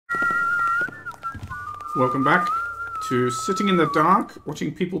Welcome back to Sitting in the Dark,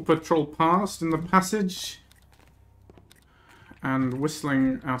 watching people patrol past in the passage, and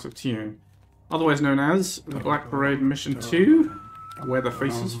whistling out of tune. Otherwise known as the Black Parade Mission 2, Where the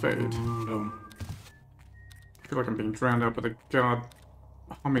Faces Fade. I feel like I'm being drowned out by the guard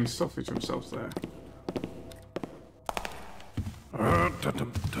humming softly to himself there. Right,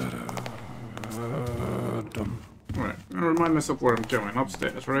 I'm gonna remind myself where I'm going.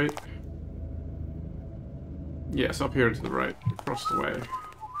 Upstairs, right? Yes, up here to the right, across the way.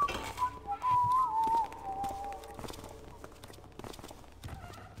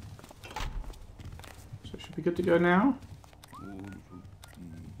 So should be good to go now?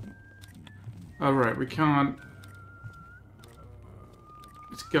 Oh, right, we can't...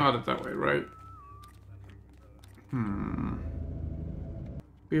 It's guarded that way, right?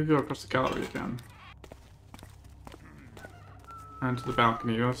 We could go across the gallery again. And to the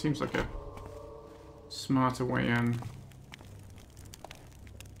balcony. That seems like a smarter way in.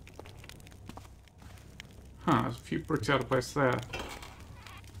 Huh, there's a few bricks out of place there.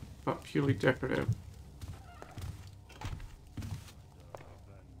 But purely decorative.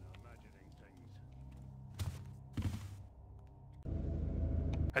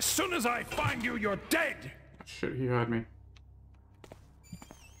 As soon as I find you, you're dead! Shit, he heard me.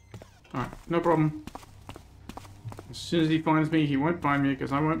 Alright, no problem. As soon as he finds me, he won't find me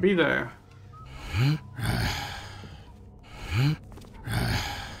because I won't be there.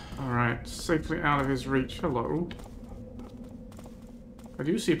 Alright, safely out of his reach. Hello. I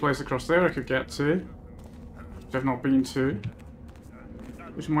do see a place across there I could get to, which I've not been to,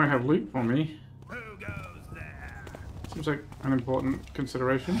 which might have loot for me. Who goes there? Seems like an important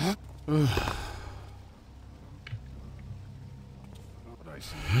consideration. What I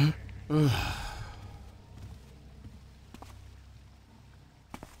see.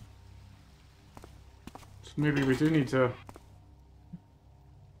 So maybe we do need to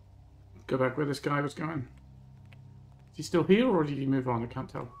go back where this guy was going. Is he still here or did he move on? I can't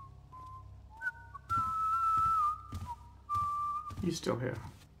tell. He's still here.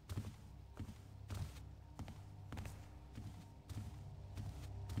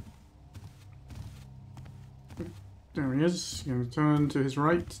 There he is. He's going to turn to his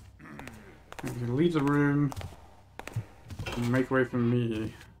right. And he's going to leave the room and make way for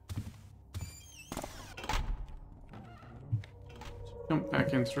me. Jump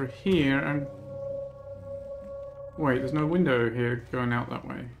back in through here and... Wait, there's no window here going out that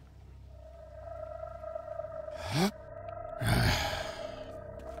way.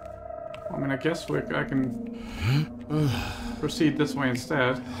 I mean, I guess I can proceed this way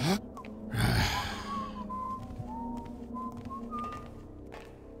instead.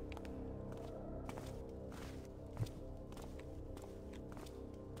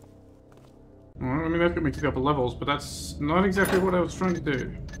 Well, I mean, that got me to the upper levels, but that's not exactly what I was trying to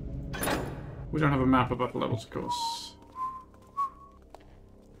do. We don't have a map of upper levels, of course.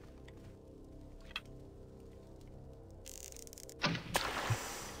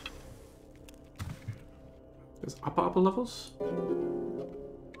 There's upper levels?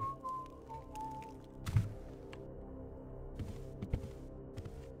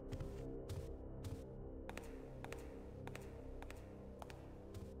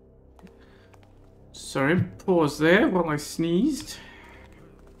 Sorry, pause there while I sneezed.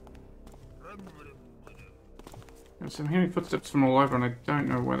 Yes, I'm hearing footsteps from all over and I don't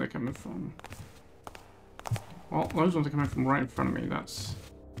know where they're coming from. Well, those ones are coming from right in front of me, that's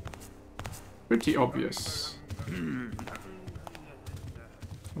pretty obvious.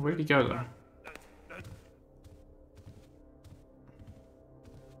 Where did he go though?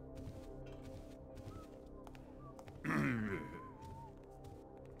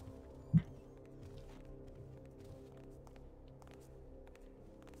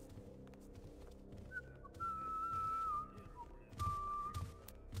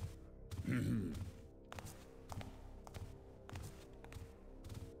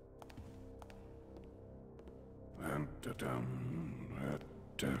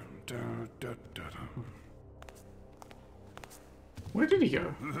 Where did he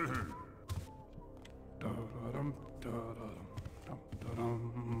go?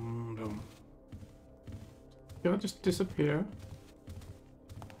 Did I just disappear?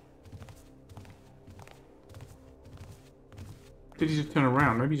 Did he just turn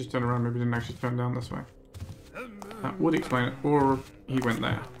around? Maybe he just turned around, maybe he didn't actually turn down this way. That would explain it. Or he went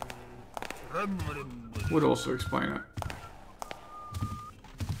there. Would also explain it.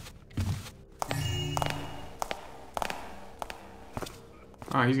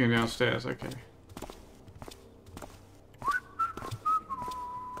 Ah, he's going downstairs, okay.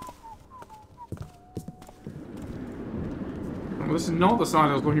 Well, this is not the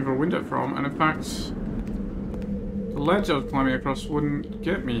side I was looking for a window from, and in fact, the ledge I was climbing across wouldn't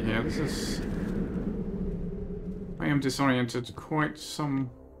get me here. This is... I am disoriented quite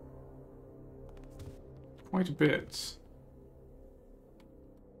a bit.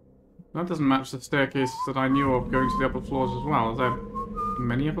 That doesn't match the staircase that I knew of going to the upper floors as well. Are there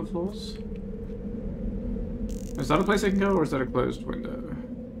many upper floors? Is that a place I can go, or is that a closed window?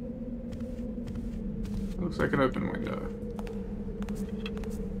 It looks like an open window.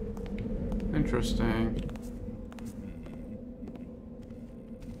 Interesting.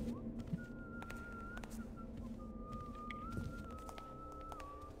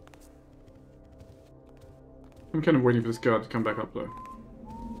 I'm kind of waiting for this guard to come back up, though.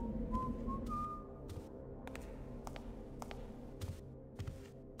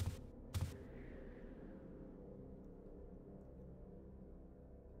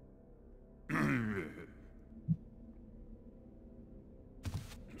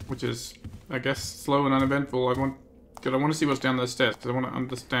 Which is, I guess, slow and uneventful. I want to see what's down those stairs, because I want to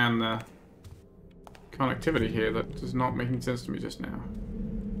understand the connectivity here that is not making sense to me just now.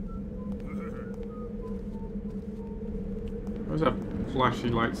 There's that flashy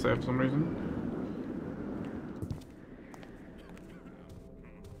lights there for some reason.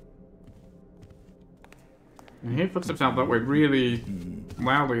 I hear footsteps out that way really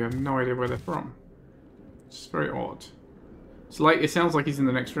loudly. I have no idea where they're from. It's very odd. It's like, it sounds like he's in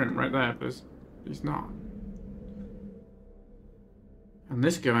the next room right there, but he's not. And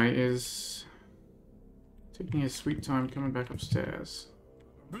this guy is taking his sweet time coming back upstairs.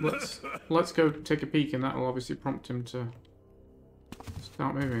 Let's go take a peek, and that will obviously prompt him to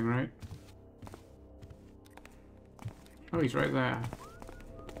start moving, right? Oh, he's right there.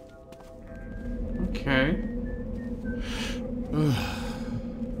 Okay.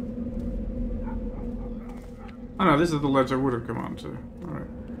 Oh no, this is the ledge I would have come onto. Alright.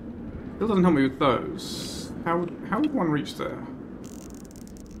 Still doesn't help me with those. How would one reach there?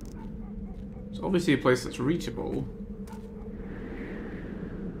 It's obviously a place that's reachable.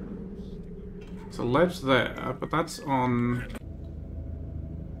 It's a ledge there, but that's on...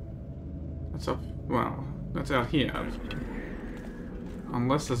 That's up... well, that's out here.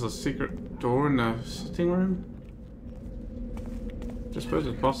 Unless there's a secret door in the sitting room? I suppose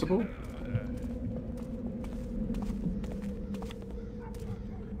it's possible.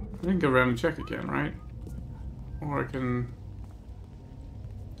 I can go around and check again, right? Or I can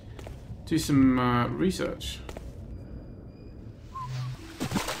do some research.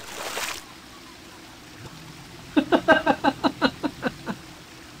 I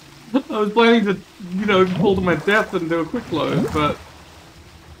was planning to, you know, fall to my death and do a quick load, but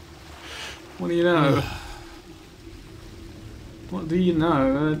what do you know? What do you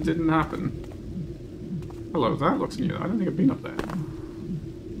know? It didn't happen. Hello, that looks new. I don't think I've been up there.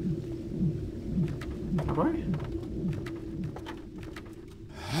 Have I?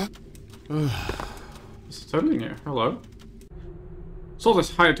 This is totally new. Hello. Saw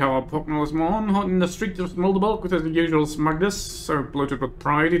this Hightower Pocknell this morning, hot in the street of Moldabulk with his usual smugness, so bloated with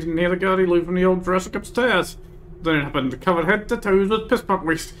pride he didn't hear the guard he leave from the old Jurassic upstairs. Then it happened, covered head to toes with piss-pot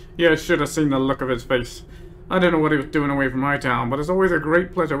waste. You should have seen the look of his face. I don't know what he was doing away from Hightown, but it's always a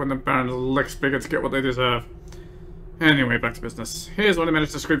great pleasure when the Baron's licks bigots get what they deserve. Anyway, back to business. Here's what I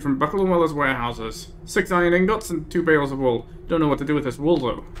managed to scrape from Buckle and Weller's warehouses. 6 iron ingots and 2 bales of wool. Don't know what to do with this wool,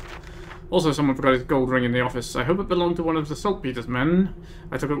 though. Also, someone forgot his gold ring in the office. I hope it belonged to one of the Saltpeter's men.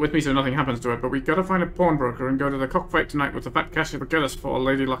 I took it with me so nothing happens to it, but we gotta find a pawnbroker and go to the cockfight tonight with the fat cash it'll get us before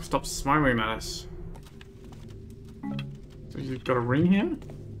Lady Luck stops smiling at us. So you've got a ring here?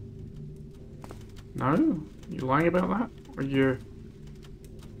 No? You lying about that? Or you...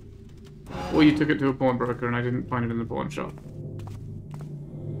 Or you took it to a pawnbroker and I didn't find it in the pawn shop?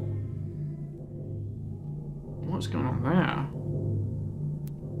 What's going on there?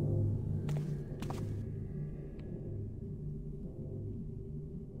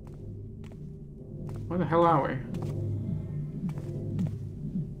 Where the hell are we?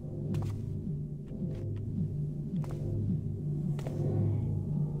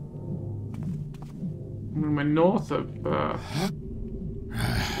 We're north of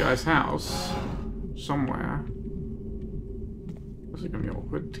this guy's house, somewhere. This is gonna be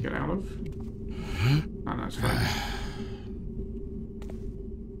awkward to get out of. Oh no, it's fine.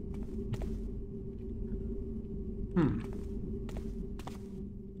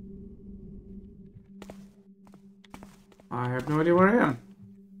 I have no idea where I am.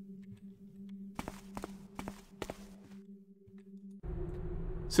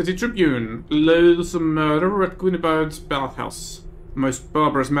 City Tribune. Loathsome murder at Gwynebode's bathhouse. The most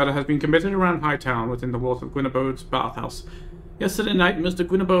barbarous murder has been committed around Hightown within the walls of Gwynebode's bathhouse. Yesterday night, Mr.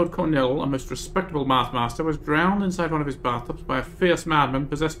 Gwynabode Cornell, a most respectable master, was drowned inside one of his bathtubs by a fierce madman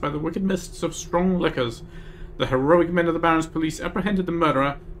possessed by the wicked mists of strong liquors. The heroic men of the Baron's police apprehended the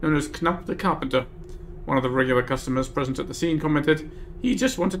murderer, known as Knupp the Carpenter. One of the regular customers present at the scene commented, "He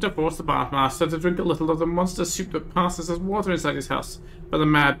just wanted to force the bathmaster to drink a little of the monster soup that passes as water inside his house, but the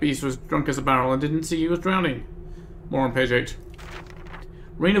mad beast was drunk as a barrel and didn't see he was drowning." More on page 8.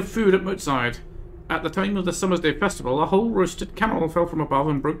 Rain of food at Moatside. At the time of the Summer's Day Festival, a whole roasted camel fell from above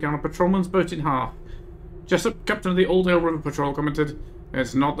and broke down a patrolman's boat in half. Jessup, captain of the Oldale River Patrol, commented,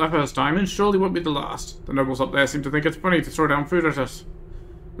 "It's not the first time, and surely won't be the last. The nobles up there seem to think it's funny to throw down food at us."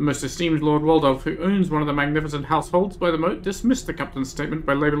 The most esteemed Lord Waldorf, who owns one of the magnificent households by the moat, dismissed the captain's statement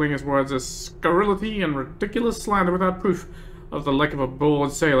by labelling his words as scurrility and ridiculous slander without proof, of the like of a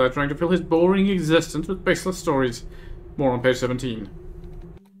bored sailor trying to fill his boring existence with baseless stories. More on page 17.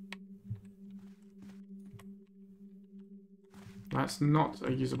 That's not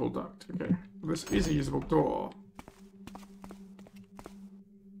a usable duct. Okay. This is a usable door.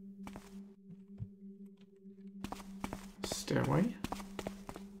 Stairway?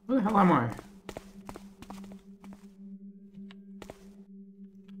 Where the hell am I?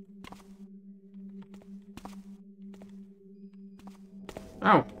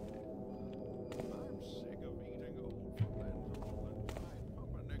 Oh.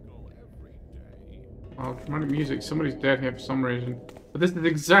 Oh, dramatic music. Somebody's dead here for some reason. But this is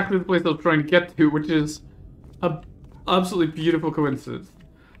exactly the place I was trying to get to, which is a absolutely beautiful coincidence.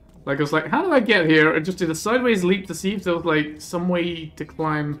 Like, I was like, how did I get here? And just did a sideways leap to see if there was, like, some way to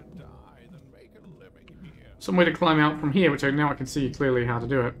climb... Some way to climb out from here, which now I can see clearly how to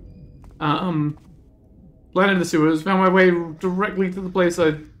do it. Landed in the sewers, found my way directly to the place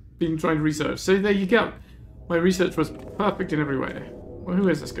I'd been trying to research. So there you go. My research was perfect in every way. Well, who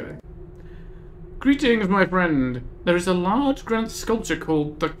is this guy? Greetings, my friend. There is a large granite sculpture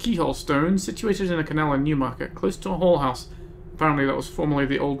called the Keyhole Stone, situated in a canal in Newmarket, close to a hall house. Apparently that was formerly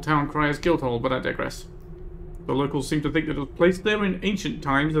the old town crier's guildhall, but I digress. The locals seem to think that it was placed there in ancient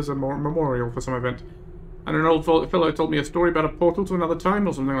times as a memorial for some event. And an old fellow told me a story about a portal to another time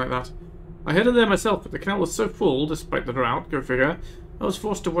or something like that. I headed there myself, but the canal was so full, despite the drought, go figure, I was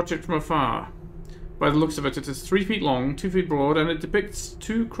forced to watch it from afar. By the looks of it, it is 3 feet long, 2 feet broad, and it depicts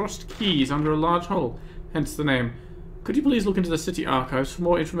 2 crossed keys under a large hole, hence the name. Could you please look into the city archives for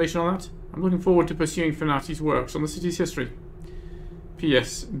more information on that? I'm looking forward to pursuing Finati's works on the city's history.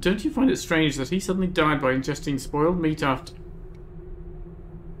 P.S. Don't you find it strange that he suddenly died by ingesting spoiled meat after...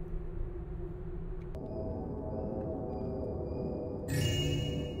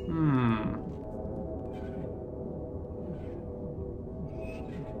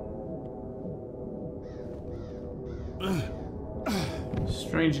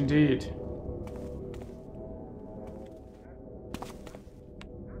 Strange indeed.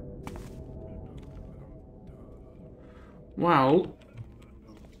 Well,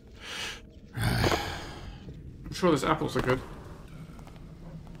 I'm sure those apples are good.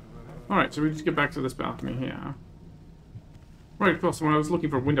 Alright, so we just get back to this balcony here. Right, of course, when I was looking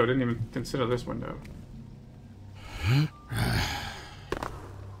for a window, I didn't even consider this window.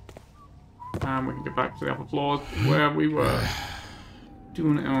 And we can get back to the upper floor where we were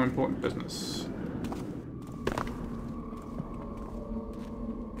doing our important business.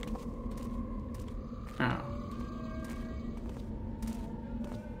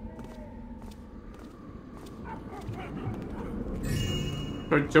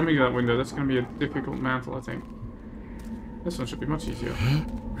 By jumping to that window, that's going to be a difficult mantle, I think. This one should be much easier.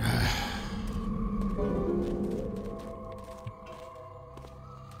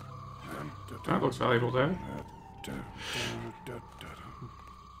 That looks valuable there.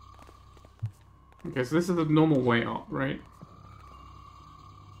 Okay, so this is the normal way up, right?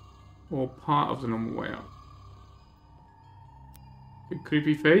 Or part of the normal way up. Big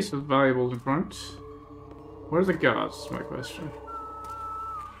creepy face with valuables in front. Where are the guards, is my question.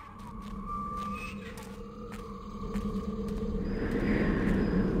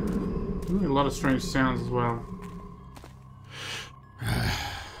 Ooh, a lot of strange sounds as well.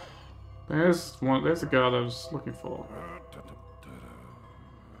 There's one. There's the guard I was looking for.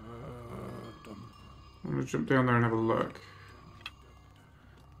 I'm gonna jump down there and have a look.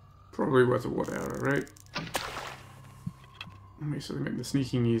 Probably worth a water arrow, right? Let me sort of make the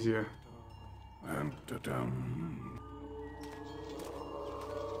sneaking easier.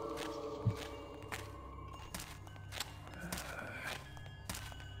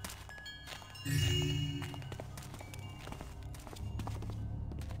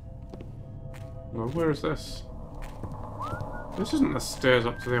 Well, where is this? This isn't the stairs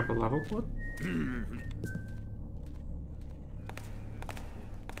up to the upper level. What?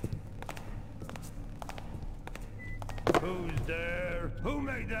 Who's there? Who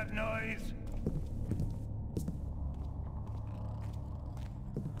made that noise?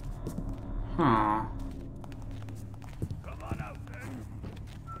 Huh. Come on out then.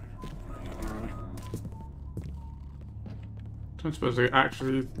 Don't suppose they're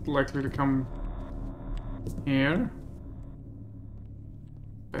actually likely to come here.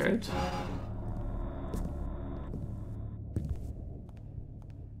 Bed.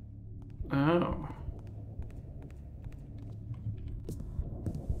 Oh.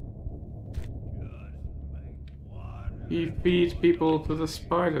 He feeds people to the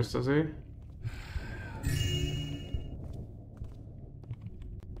spiders, does he?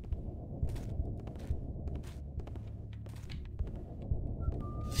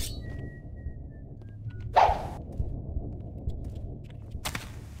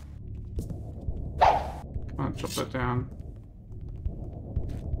 Can't chop that down.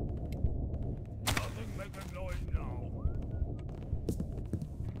 Nothing make a noise now.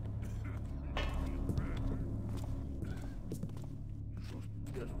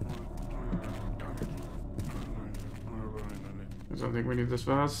 I don't think we need this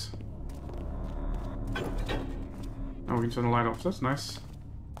vase. Oh, we can turn the light off. That's nice.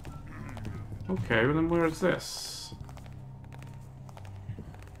 Okay, well then where is this?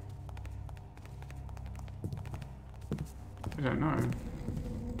 I don't know.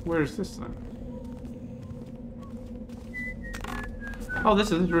 Where is this then? Oh,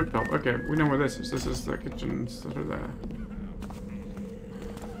 this is the rooftop. Okay, we know where this is. This is the kitchens that are there.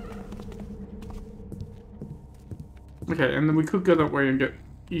 Okay, and then we could go that way and get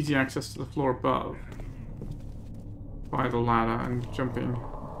easy access to the floor above. By the ladder and jumping.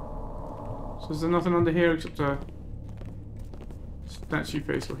 So is there nothing under here except a statue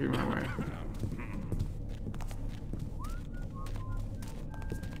face looking that way?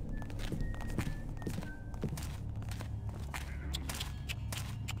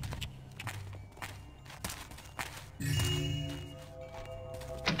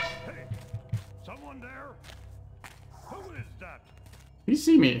 Hey, someone there? Who is that? You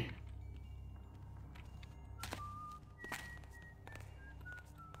see me?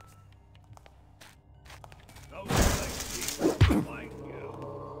 Those things people like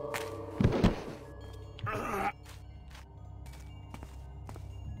you.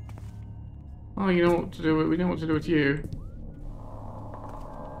 Oh, you know what to do. We know what to do with you.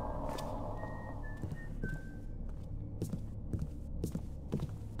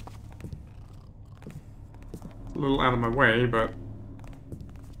 A little out of my way, but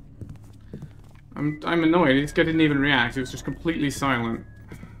I'm annoyed. This guy didn't even react. He was just completely silent.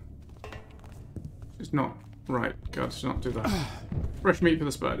 It's not right. God, should not do that. Fresh meat for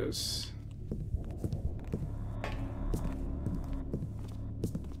the spiders.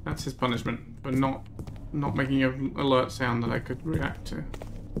 That's his punishment for not making an alert sound that I could react to.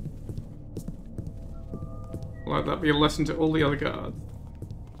 Let that be a lesson to all the other guards.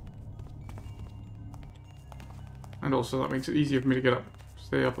 And also that makes it easier for me to get up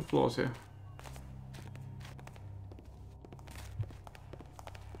to the upper floors here.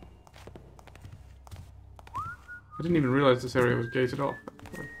 I didn't even realize this area was gated off.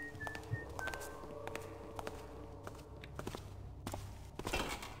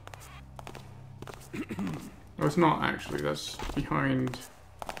 Oh, it's not actually. That's behind.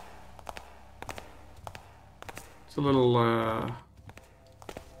 It's a little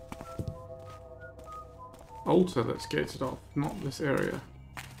altar that's gated off, not this area.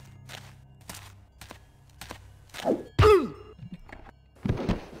 You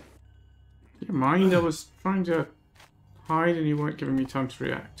mind? I was trying to hide and you weren't giving me time to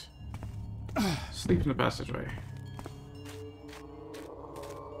react. Sleep in the passageway.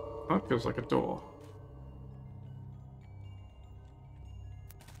 That feels like a door.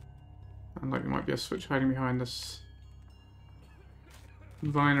 And like there might be a switch hiding behind this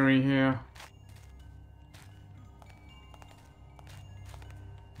vinery here.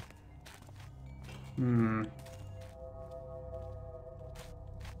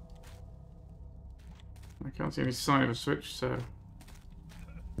 I can't see any sign of a switch, so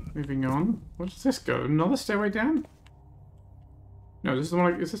moving on. Where does this go? Another stairway down? No, this is the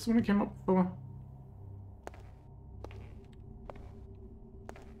one. Is this the one I came up before?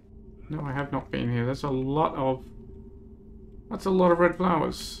 No, I have not been here. That's a lot of. That's a lot of red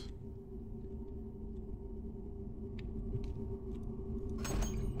flowers.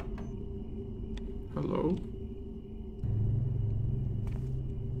 Hello.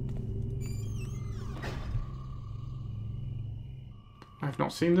 I've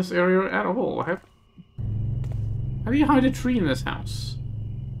not seen this area at all. How do you hide a tree in this house?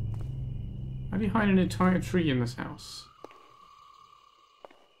 How do you hide an entire tree in this house?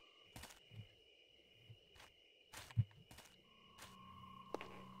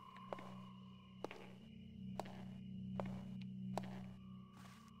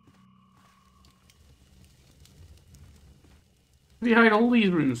 Have you hide all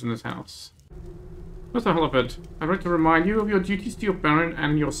these rooms in this house? Mr. Hulliford, I'd like to remind you of your duties to your baron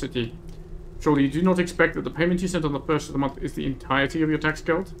and your city. Surely you do not expect that the payment you sent on the first of the month is the entirety of your tax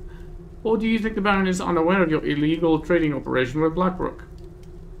guild? Or do you think the baron is unaware of your illegal trading operation with Blackbrook?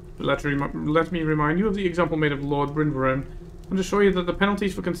 Let me remind you of the example made of Lord Brynvarone, and assure you that the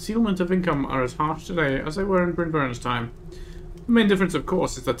penalties for concealment of income are as harsh today as they were in Brynvarone's time. The main difference, of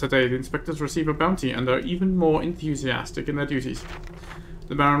course, is that today the inspectors receive a bounty and are even more enthusiastic in their duties.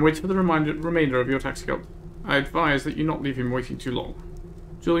 The Baron waits for the remainder of your tax guild. I advise that you not leave him waiting too long.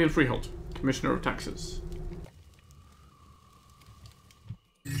 Julian Freehold, Commissioner of Taxes.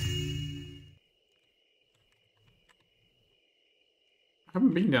 I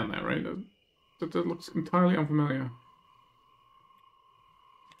haven't been down there, right? That looks entirely unfamiliar.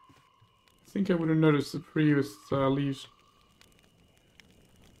 I think I would have noticed the tree with leaves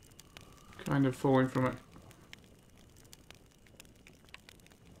kind of falling from it.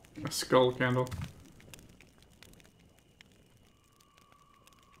 A skull candle.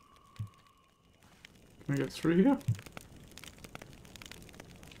 Can I get through here?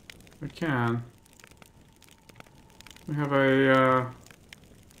 I can. We have a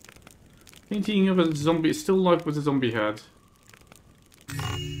painting of a zombie, still alive with a zombie head.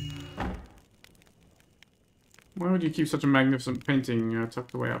 Why would you keep such a magnificent painting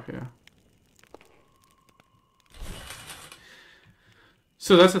tucked away up here?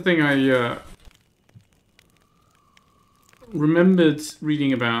 So that's the thing I remembered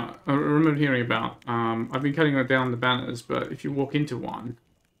reading about, I remembered hearing about. I've been cutting down the banners, but if you walk into one,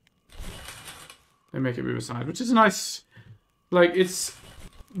 they make it move aside, which is a nice, like, it's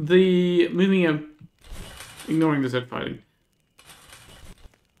the moving of, ignoring the Z fighting.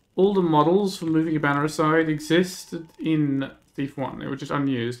 All the models for moving a banner aside existed in Thief 1. They were just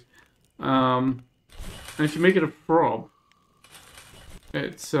unused. And if you make it a prob,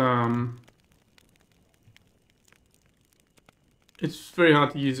 it's very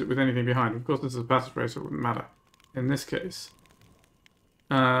hard to use it with anything behind. Of course, this is a passageway, so it wouldn't matter in this case.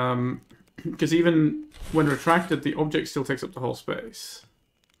 Because even when retracted, the object still takes up the whole space.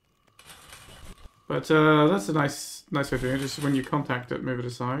 But that's a nice way of doing it. Just when you contact it, move it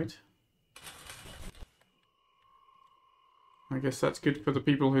aside. I guess that's good for the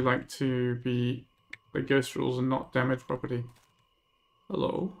people who like to play ghost rules and not damage property.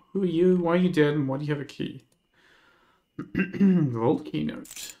 Hello, who are you? Why are you dead? And why do you have a key? Vault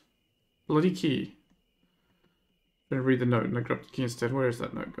keynote. Bloody key. I'm gonna read the note and I grabbed the key instead. Where is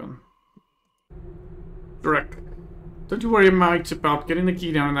that note gone? Drek. Don't you worry, mate, about getting the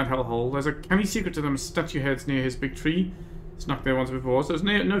key down in that hellhole. There's a canny secret to them statue heads near his big tree. Snuck there once before, so there's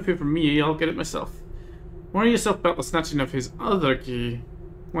no fear from me. I'll get it myself. Worry yourself about the snatching of his other key.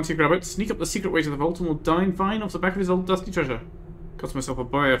 Once you grab it, sneak up the secret way to the vault and we'll dine fine off the back of his old dusty treasure. Cost myself a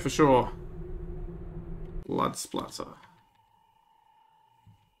buyer for sure. Blood splatter.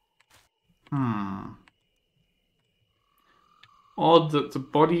 Odd that the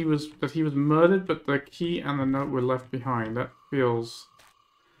body was, that he was murdered, but the key and the note were left behind. That feels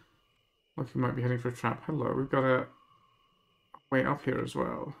like we might be heading for a trap. Hello, we've got a way up here as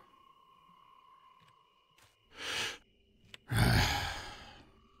well.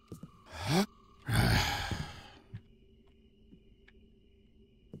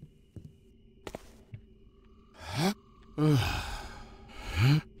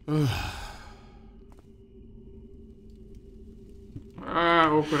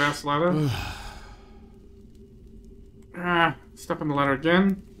 Awkward ass ladder. Stuck on the ladder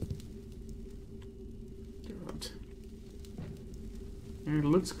again. God. It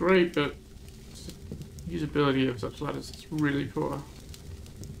looks great, but usability of such ladders is really poor.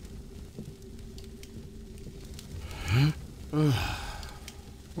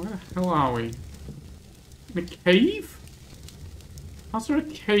 Where the hell are we? In a cave? How's there a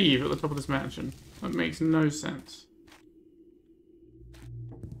cave at the top of this mansion? That makes no sense.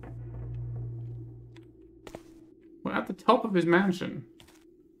 We're at the top of his mansion.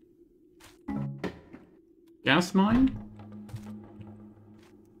 Gas mine?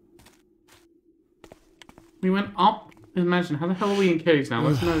 We went up his mansion. How the hell are we in caves now?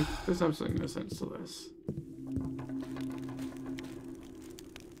 There's absolutely no sense to this.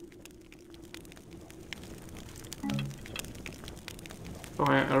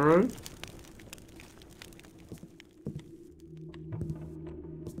 Fire arrow.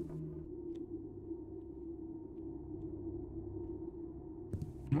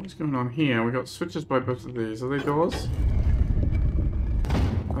 What's going on here? We got switches by both of these. Are they doors?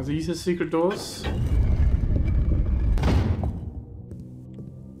 Are these the secret doors?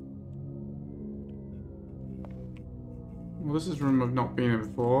 Well, this is a room I've not been in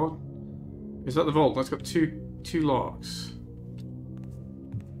before. Is that the vault? That's got two locks.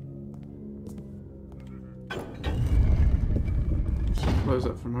 Just close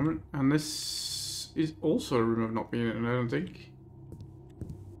that for a moment. And this is also a room I've not been in, I don't think.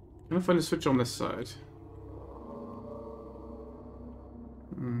 Can I find a switch on this side?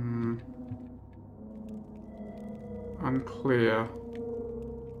 Unclear.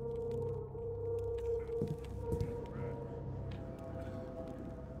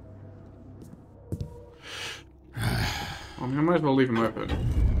 I mean, I might as well leave them open.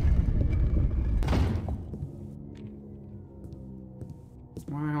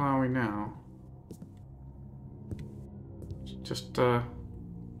 Where the hell are we now? Just, very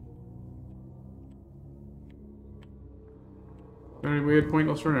weird,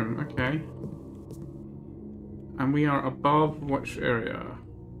 pointless room. Okay. And we are above which area?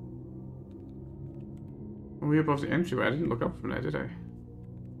 Are we above the entryway? I didn't look up from there, did I?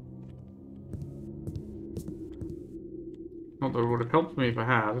 Not that it would have helped me if I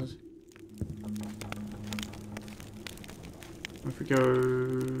had. If we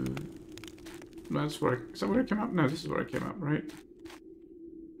go... That's where I... Is that where I came up? No, this is where I came up, right?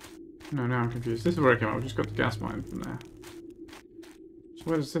 No, now I'm confused. This is where I came up. I just got the gas mine from there. So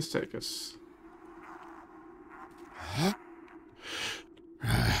where does this take us?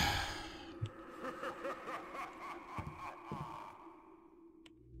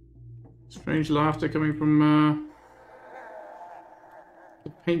 Strange laughter coming from the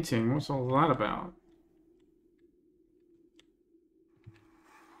painting. What's all that about?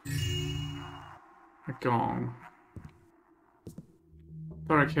 A gong.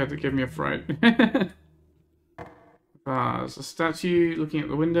 Barricade that gave me a fright. There's a statue looking at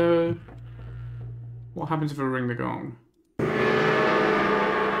the window. What happens if I ring the gong?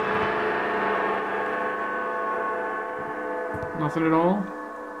 Nothing at all?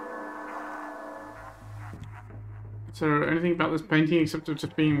 Is there anything about this painting except it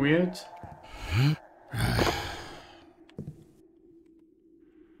just being weird?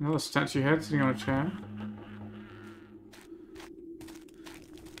 Another statue head sitting on a chair.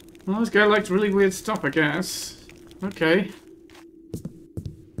 Well, this guy liked really weird stuff, I guess. Okay.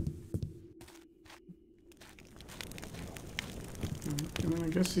 I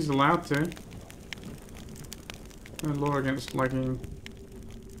guess he's allowed to. No law against liking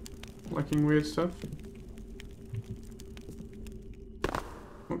weird stuff.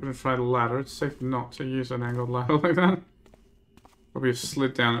 I'm not going to try the ladder. It's safe not to use an angled ladder like that. Probably have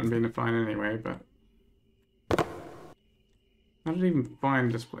slid down it and been fine anyway, but... How did I even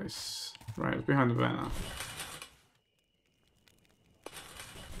find this place? Right, it's behind the banner.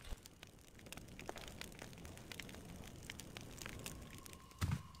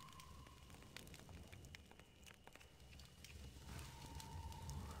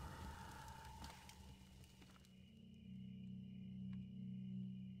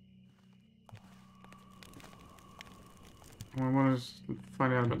 I want to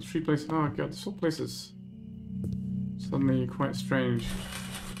find out about the tree place. Oh god, this whole place is suddenly quite strange.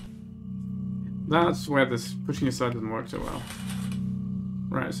 That's where this pushing aside doesn't work so well.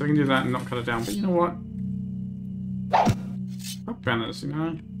 Right, so I can do that and not cut it down. But you know what? Fuck banners, you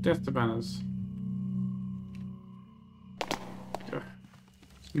know? Death to banners. Okay.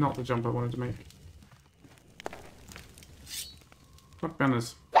 It's not the jump I wanted to make. Fuck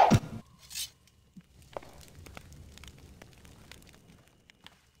banners.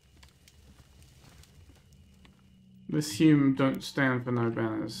 This Hume don't stand for no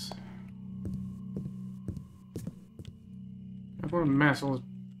banners. What a mess, all this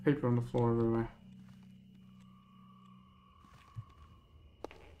paper on the floor everywhere.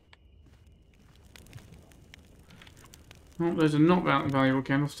 Well, those are not valuable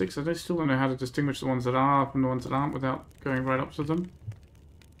candlesticks. I still don't know how to distinguish the ones that are from the ones that aren't without going right up to them.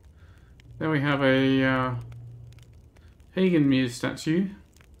 There we have a pagan muse statue.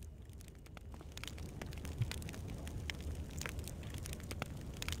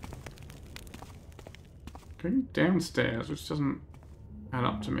 Going downstairs, which doesn't add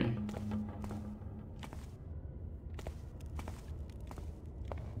up to me.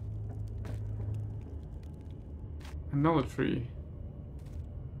 Another tree.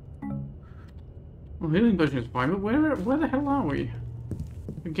 Well, healing potion is fine, but where the hell are we?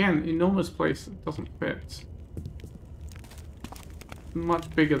 Again, enormous place that doesn't fit. Much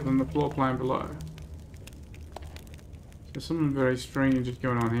bigger than the floor plan below. So something very strange is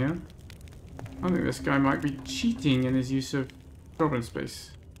going on here. I think this guy might be cheating in his use of problem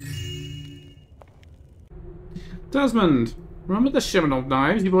space. Desmond! Remember the Cheminov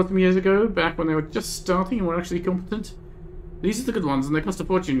knives you bought them years ago, back when they were just starting and were actually competent? These are the good ones, and they cost a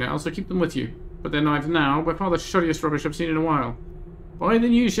fortune now, so keep them with you. But their knives now, by far the shoddiest rubbish I've seen in a while. Buy the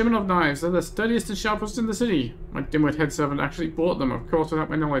new Shimonov knives, they're the sturdiest and sharpest in the city. My dimwit head servant actually bought them, of course, without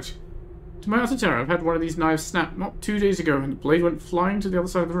my knowledge. To my utter terror, I've had one of these knives snap not 2 days ago, and the blade went flying to the other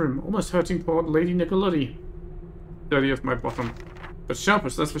side of the room, almost hurting poor Lady Nicolodi. Dirtiest my bottom. But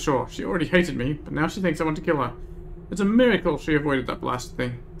sharpest, that's for sure. She already hated me, but now she thinks I want to kill her. It's a miracle she avoided that blasted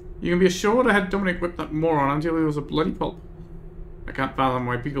thing. You can be assured I had Dominic whip that moron until he was a bloody pulp. I can't fathom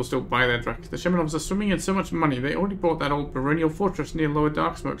why people still buy their Drak. The Shimenovs are swimming in so much money, they already bought that old baronial fortress near Lower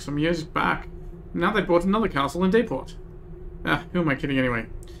Darksmoke some years back. Now they bought another castle in Dayport. Ah, who am I kidding anyway?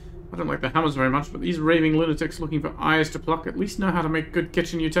 I don't like the hammers very much, but these raving lunatics looking for eyes to pluck at least know how to make good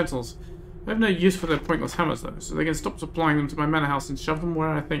kitchen utensils. I have no use for their pointless hammers though, so they can stop supplying them to my manor house and shove them where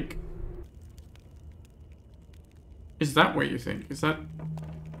I think. Is that what you think? Is that...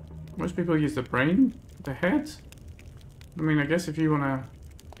 Most people use the brain? The head? I mean, I guess if you want to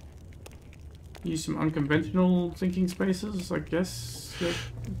use some unconventional thinking spaces, I guess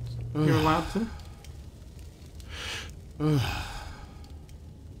you're allowed to.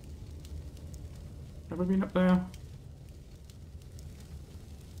 Have I been up there?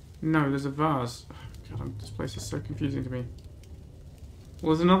 No, there's a vase. Oh, God, this place is so confusing to me.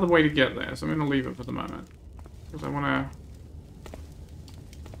 Well, there's another way to get there, so I'm going to leave it for the moment. Because I want to...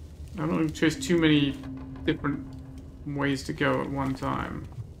 I don't want to chase too many different ways to go at one time.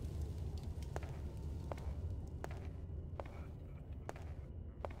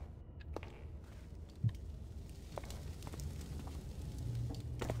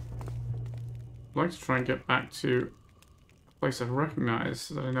 I'd like to try and get back to a place I recognize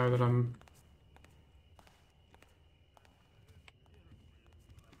so that I know that I'm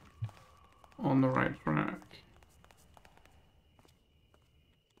on the right track.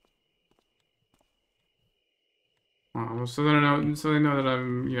 Oh, so they know that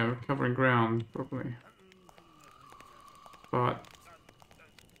I'm, you know, covering ground properly. But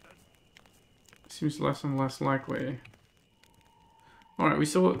it seems less and less likely. Alright, we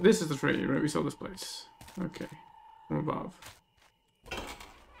saw... This is the tree, right? We saw this place. Okay. From above.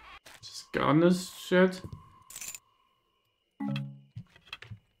 Just gardener's shed.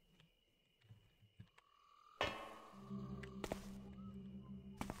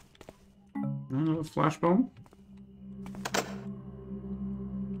 Another flash bomb.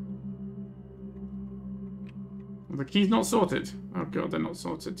 The key's not sorted. Oh god, they're not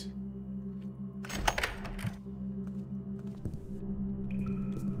sorted.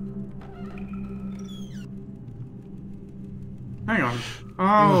 Hang on.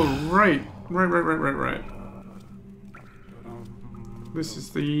 Oh, right. Right. This is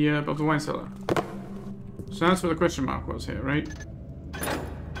the above the wine cellar. So that's where the question mark was here, right?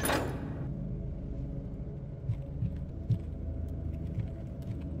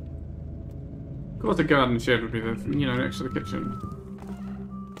 Of course the garden shed would be the, you know, next to the kitchen.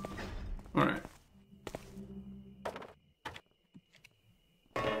 Alright.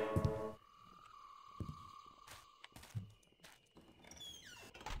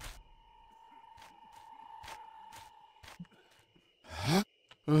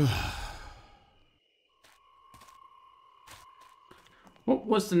 What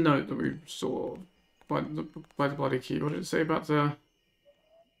was the note that we saw by the bloody key? What did it say about the...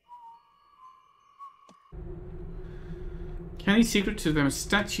 Canny secret to them,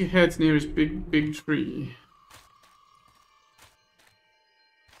 statue heads near his big tree.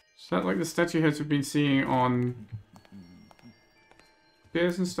 Is that like the statue heads we've been seeing on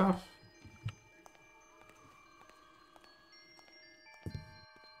bears and stuff?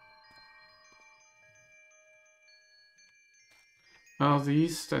 Oh,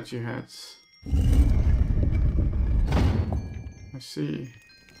 these statue heads. I see.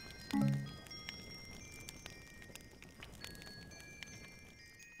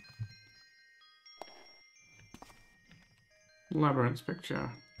 Labyrinth picture.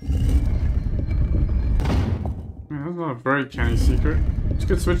 I mean, that's not a very canny secret. It's a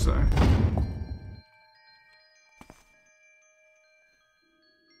good switch though.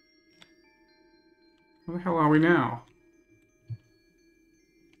 Where the hell are we now?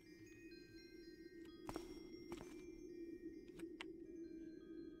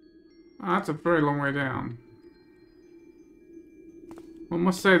 Ah, that's a very long way down. I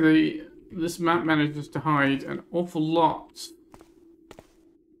must say this map manages to hide an awful lot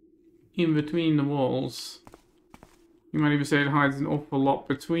in between the walls. You might even say it hides an awful lot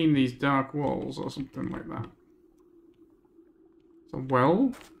between these dark walls or something like that. It's a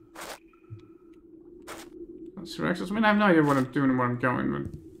well? That's correct. I mean, I have no idea what I'm doing and where I'm going,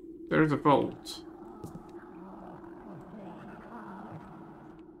 but there is a vault.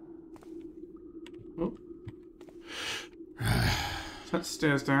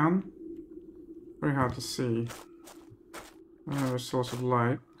 stairs down. Very hard to see. A source of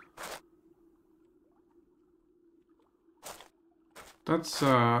light. That's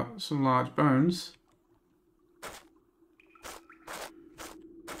some large bones.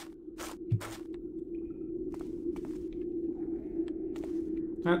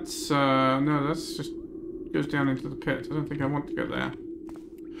 That's no, that's just goes down into the pit. I don't think I want to go there.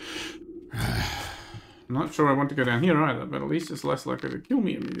 I'm not sure I want to go down here either, but at least it's less likely to kill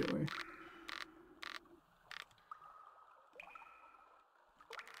me immediately.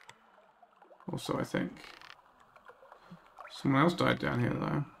 Also, I think someone else died down here,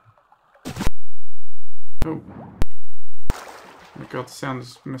 though. Oh. Oh my god, the sound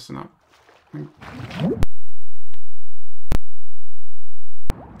is messing up.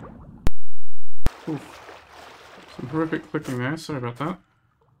 Oof. Some horrific clicking there, sorry about that.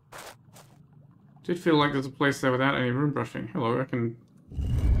 Did feel like there's a place there without any room brushing. Hello, I can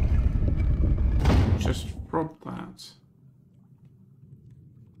just rob that.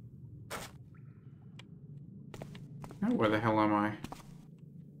 Now where the hell am I?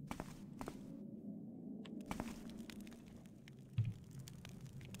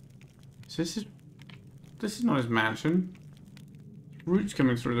 So this is not his mansion. Roots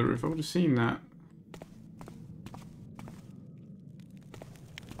coming through the roof, I would have seen that.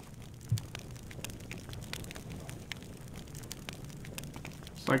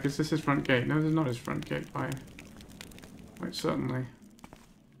 It's like, is this his front gate? No, this is not his front gate, quite certainly.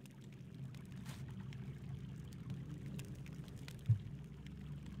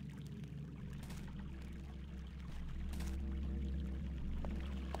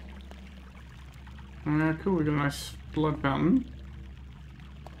 Cool, we got a nice blood fountain.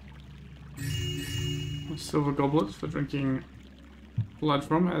 Silver goblets for drinking blood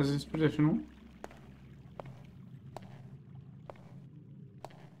from, as is traditional.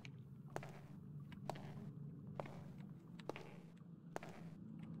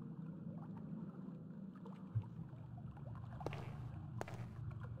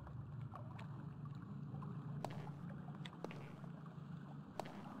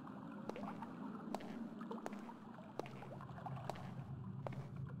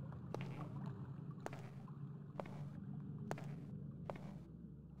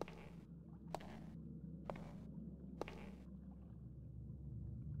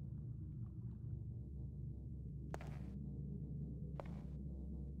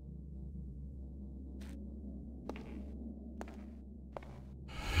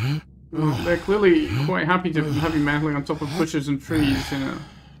 Well, they're clearly quite happy to have you mantling on top of bushes and trees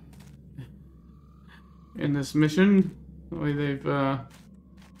in this mission. The way they've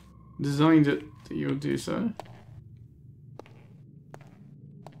designed it that you'll do so.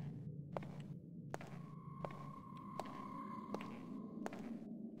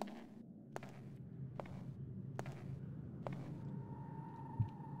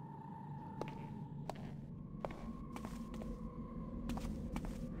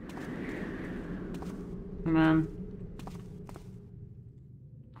 Man.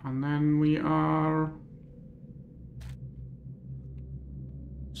 And then we are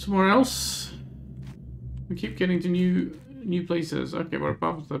somewhere else. We keep getting to new places. Okay, we're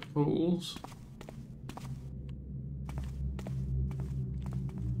above the pools.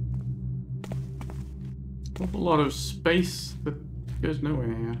 Awful lot of space that goes nowhere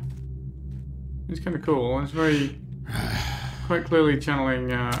here. It's kind of cool. It's very quite clearly channeling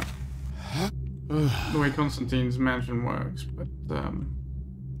the way Constantine's mansion works, but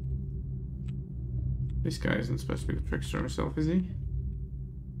this guy isn't supposed to be the trickster himself, is he?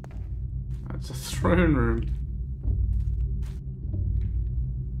 That's a throne room.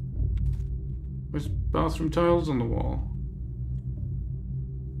 There's bathroom tiles on the wall.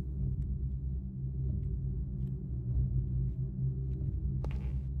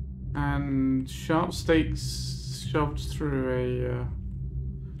 And sharp stakes shoved through a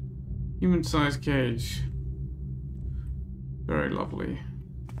human-sized cage. Very lovely.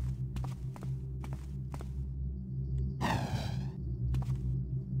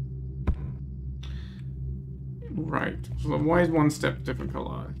 Right. So why is one step different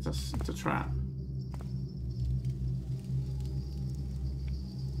color? It's a trap.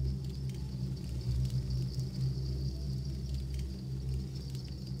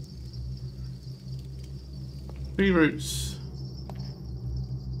 Three roots.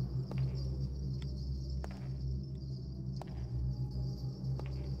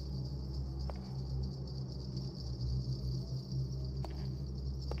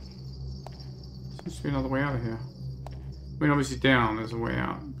 Seems to be another way out of here. I mean, obviously down there's a way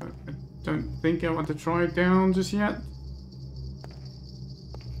out, but I don't think I want to try down just yet.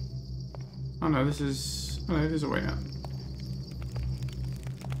 Oh no, this is... Oh no, there's a way out.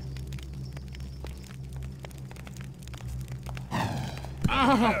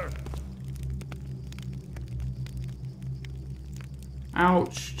 There.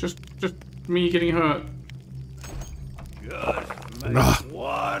 Ouch! Just me getting hurt. Just make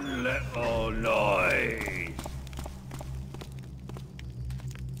one little noise.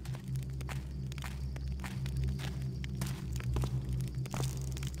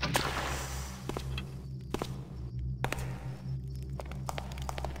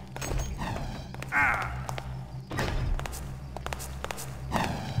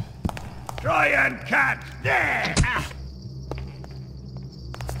 Try and catch there!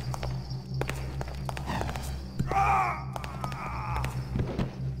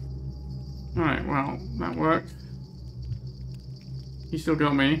 Alright, well, that worked. He still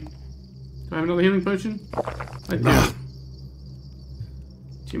got me. Do I have another healing potion? I do.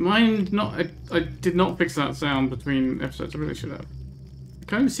 Do you mind not... I did not fix that sound between episodes. I really should have. I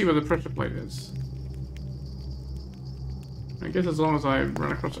can't even see where the pressure plate is. I guess as long as I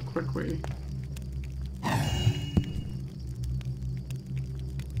run across it quickly.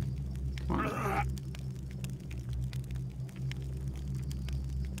 Come on.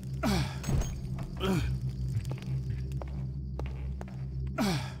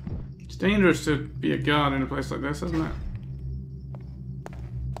 It's dangerous to be a guard in a place like this, isn't it?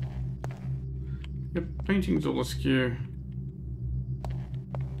 Your painting's all askew.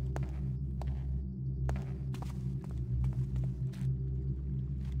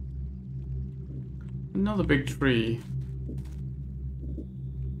 Another big tree.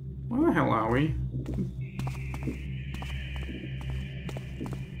 Where the hell are we?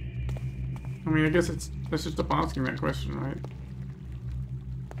 I mean, I guess let's just stop asking that question, right?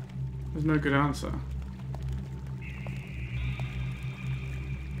 There's no good answer.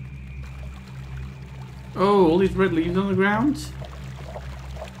 Oh, all these red leaves on the ground?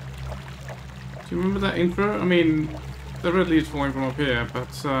 Do you remember that intro? I mean, the red leaves falling from up here,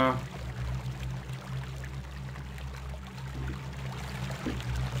 but I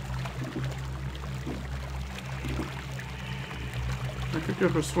could go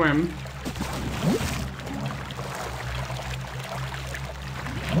for a swim.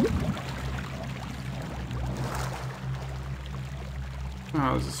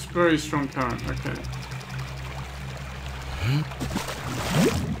 Ah, there's a very strong current. Okay.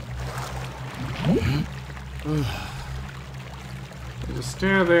 There's a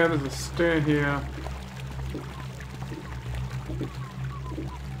stair there, there's a stair here.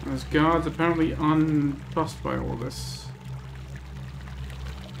 There's guards apparently unfussed by all this.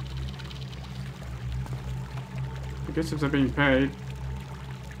 I guess if they're being paid.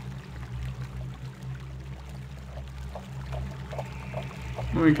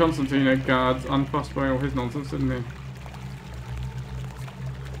 I mean, Constantine had guards unfussed by all his nonsense, didn't he?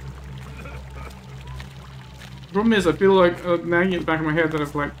 The problem is, I feel like, nagging it back in my head that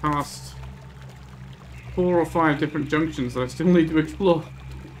I've like passed 4 or 5 different junctions that I still need to explore.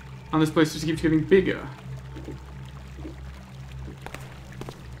 And this place just keeps getting bigger.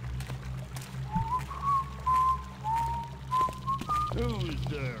 Who's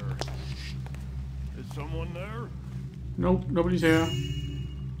there? Is someone there? Nope, nobody's here.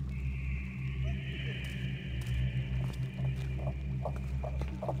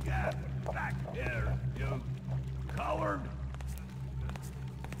 Get back here, you coward!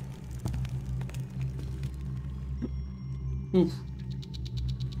 Oof.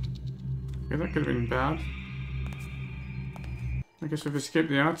 Okay, that could have been bad. I guess we've escaped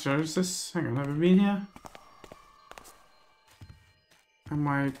the archer. Is this... Hang on, have I been here? Am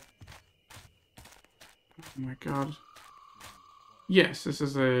I... Oh my god. Yes, this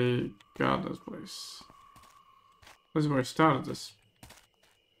is a gardener's place. This is where I started this.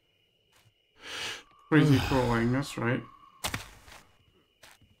 Crazy crawling, that's right.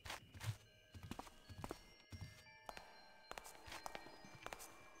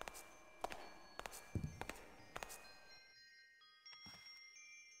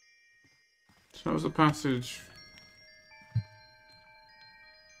 So that was the passage.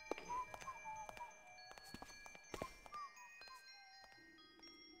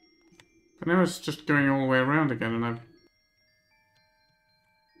 But now it's just going all the way around again, and I've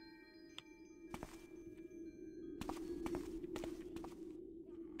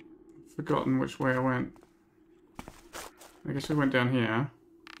forgotten which way I went. I guess we went down here.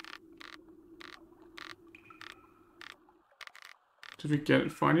 Did we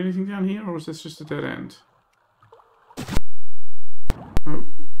find anything down here, or was this just a dead end? Oh,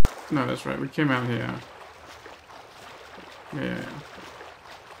 no, that's right. We came out here. Yeah.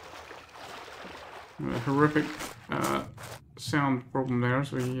 A horrific sound problem there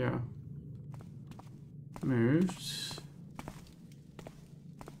as we moved.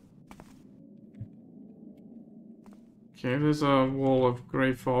 Okay, there's a wall of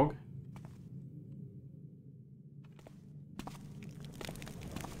grey fog.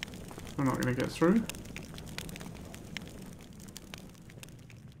 We're not going to get through.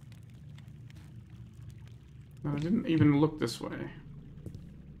 No, I didn't even look this way.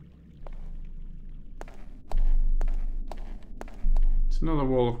 It's another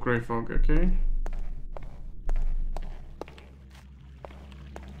wall of grey fog, okay.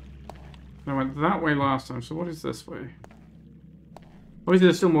 I went that way last time, so what is this way? Obviously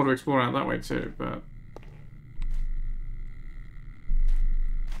there's still more to explore out that way too, but...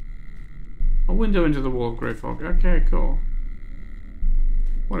 A window into the wall of grey fog. Okay, cool.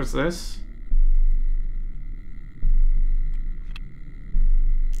 What is this?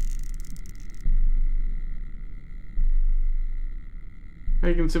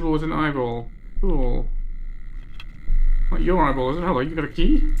 Pagan symbol with an eyeball. Cool. Not your eyeball, is it? Hello, you got a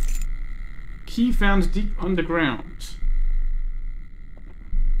key? Key found deep underground.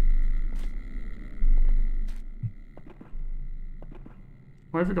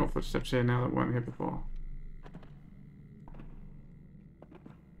 Why have we got footsteps here now that weren't here before?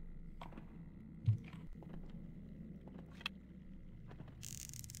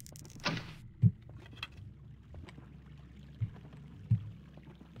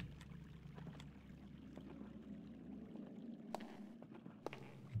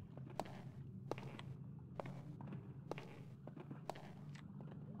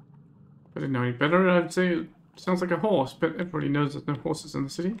 I didn't know any better. I'd say it sounds like a horse, but everybody knows there's no horses in the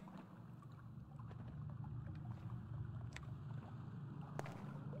city.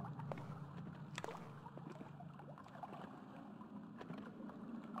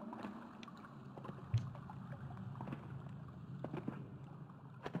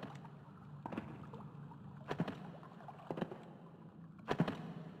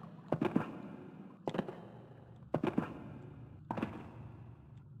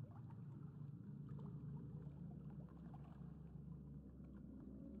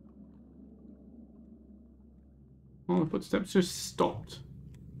 Oh, the footsteps just stopped.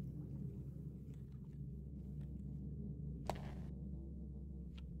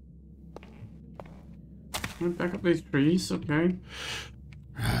 Went back up these trees, okay.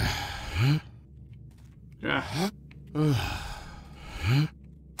 Yeah.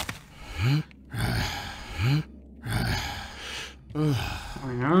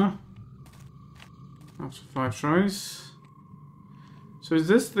 Oh yeah. After 5 tries. So is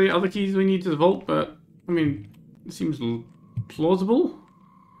this the other keys we need to the vault? But, I mean, it seems plausible.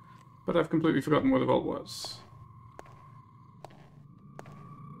 But I've completely forgotten where the vault was.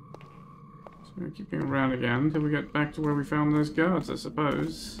 So we're keeping around again until we get back to where we found those guards, I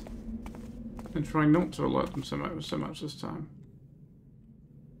suppose. And try not to alert them so much this time.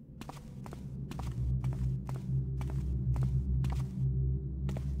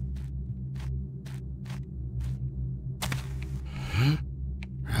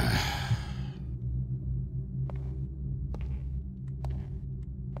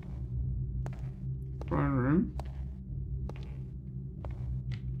 Throne room.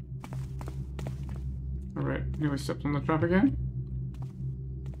 Alright, nearly stepped on the trap again.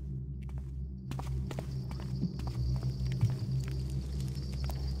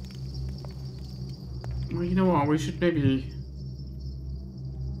 Well, you know what? We should maybe,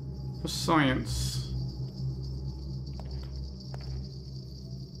 for science,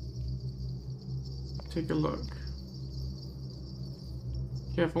 take a look.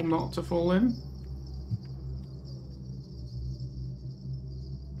 Careful not to fall in.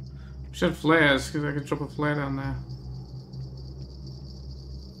 We should have flares, because I could drop a flare down there.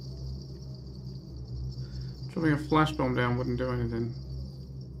 Dropping a flash bomb down wouldn't do anything.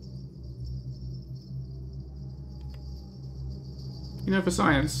 You know, for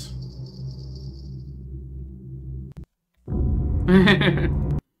science.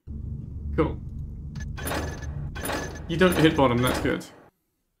 Cool. You don't hit bottom, that's good.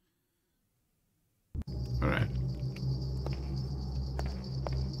 Alright.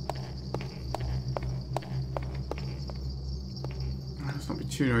 Let's not be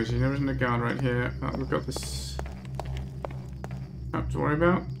too noisy. There isn't a guard right here. We've got this map to worry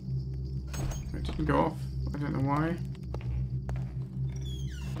about. It didn't go off. I don't know why.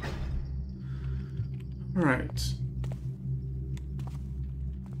 Alright.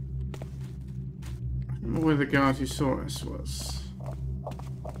 I don't know where the guard who saw us was.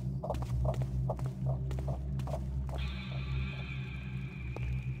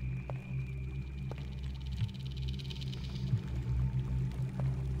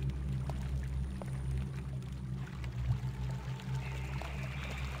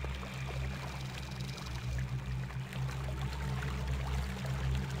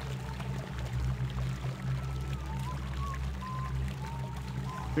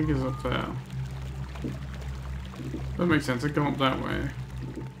 think it's up there. That makes sense. I'd go up that way.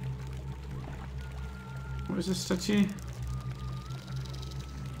 What is this statue?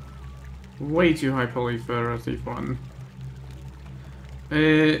 Way too high poly for Thief 1.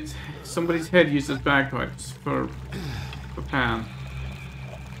 Somebody's head used as bagpipes for Pan.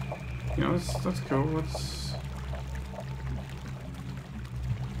 You know, that's cool. Let's...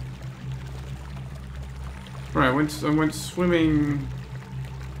 Right, I went swimming...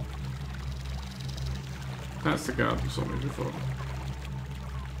 That's the guard who saw me before.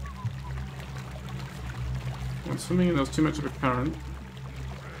 Went swimming and there was too much of a current.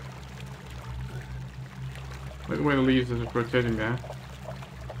 Like the way the leaves are just rotating there.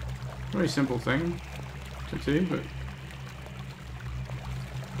 Very simple thing to do, but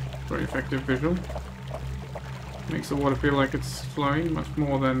very effective visual. Makes the water feel like it's flowing much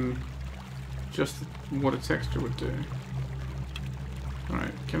more than just what a texture would do.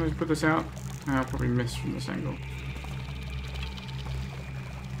 Alright, can I put this out? I'll probably miss from this angle.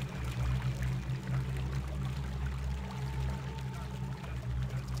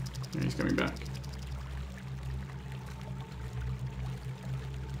 Yeah, he's coming back.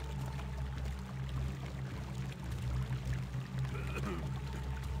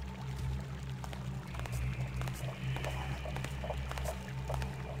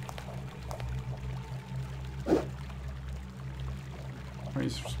 Oh,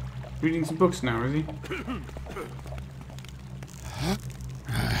 he's reading some books now, is he?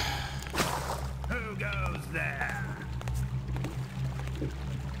 Who goes there?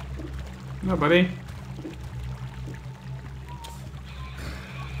 No, buddy.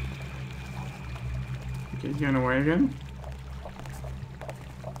 Okay, he's going away again.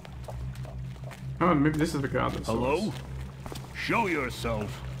 Oh, maybe this is the guard that saw Hello? us. Show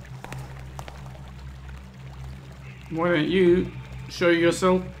yourself. Why don't you show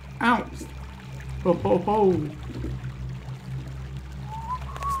yourself out? Ho ho ho!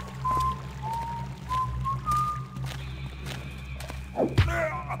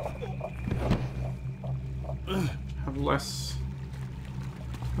 Have less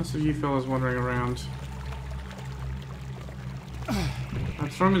of you fellas wandering around.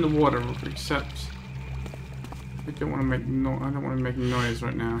 I'd throw him in the water, except I don't want to make I don't want to make noise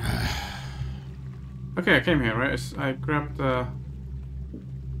right now. Okay, I came here, right? I grabbed the...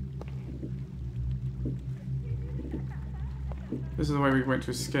 This is the way we went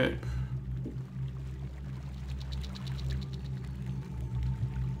to escape.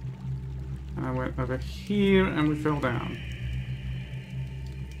 And I went over here and we fell down.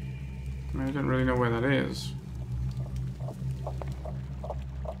 I don't really know where that is.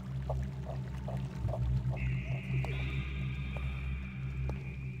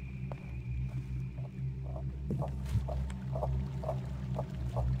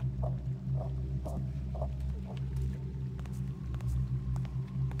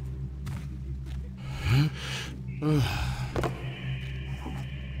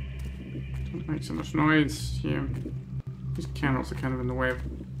 Don't make so much noise here. These candles are kind of in the way of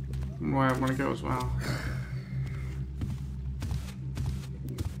where I want to go as well.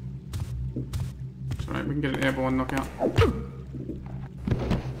 It's alright, we can get an airborne knockout.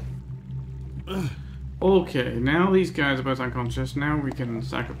 Okay, now these guys are both unconscious. Now we can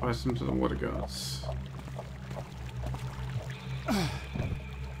sacrifice them to the water gods.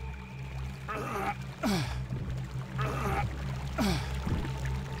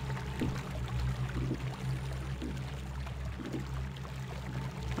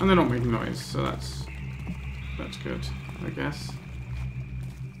 And they don't make noise, so that's good, I guess.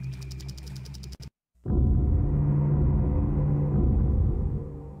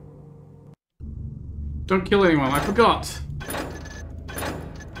 Don't kill anyone, I forgot!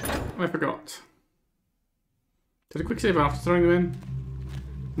 Did a quick save after throwing them in?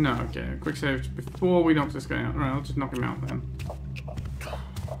 No, okay, a quick save before we knock this guy out. Alright, I'll just knock him out then.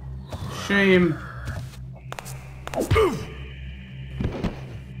 Shame.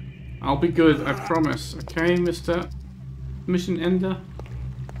 I'll be good, I promise. Okay, Mr. Mission Ender?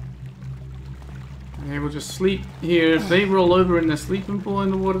 Okay, we'll just sleep here. If they roll over in their sleeping pool in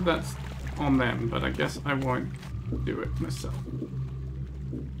the water, that's on them. But I guess I won't do it myself.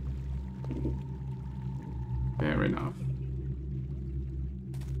 Fair enough.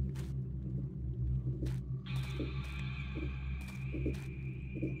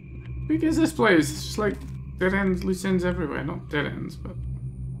 Because this place is just like dead ends, loose ends everywhere. Not dead ends, but...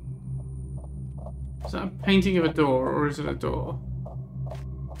 Is that a painting of a door, or is it a door?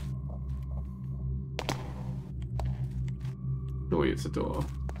 Surely it's a door.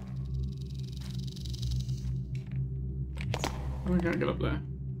 Oh, we can't get up there.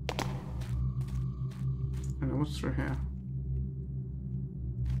 And what's through here?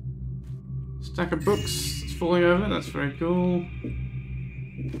 Stack of books. It's falling over. That's very cool.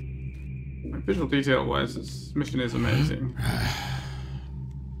 Like, visual detail wise, this mission is amazing.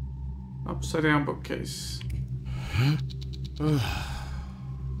 Upside down bookcase.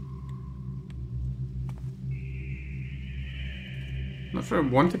 Not sure I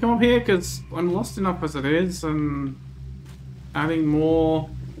want to come up here because I'm lost enough as it is, and adding more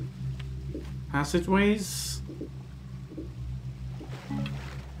passageways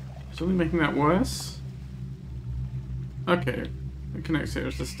is only making that worse. Okay, it connects here.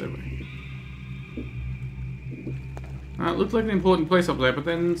 It's the stairway. It looked like an important place up there, but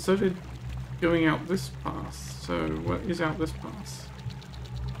then so did going out this path. So what is out this path?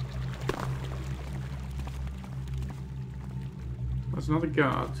 There's another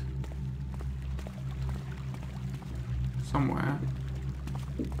guard. Somewhere.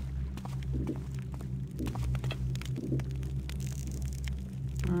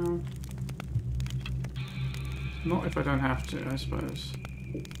 Not if I don't have to, I suppose.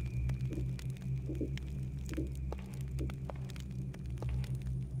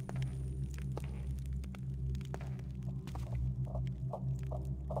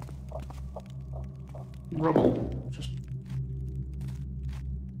 Rubble. Just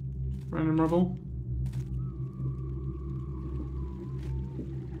random rubble.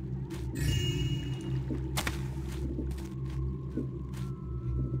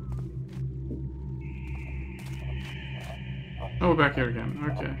 Oh, we're back here again.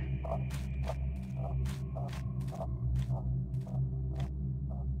 Okay.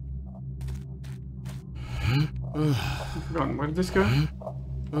 I've forgotten. Where did this go?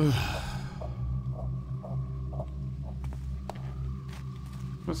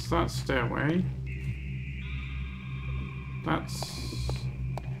 What's that stairway? That's...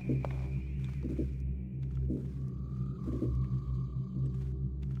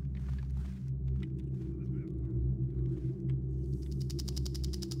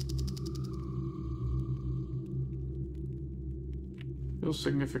 feels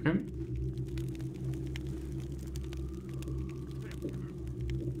significant.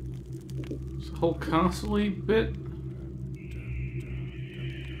 It's a whole castle-y bit.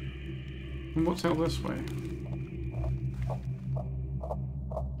 And what's out this way?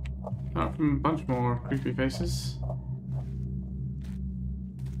 Apart from a bunch more creepy faces.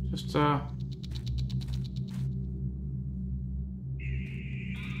 Just,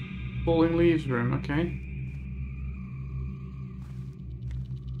 falling leaves room, okay.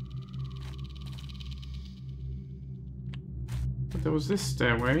 But there was this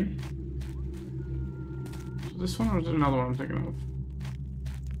stairway. So this one, or is it another one I'm thinking of?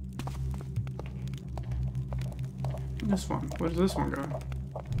 This one. Where does this one go?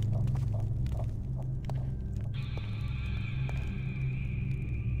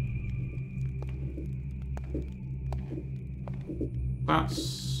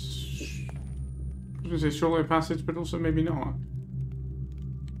 That's... I was going to say surely a passage, but also maybe not.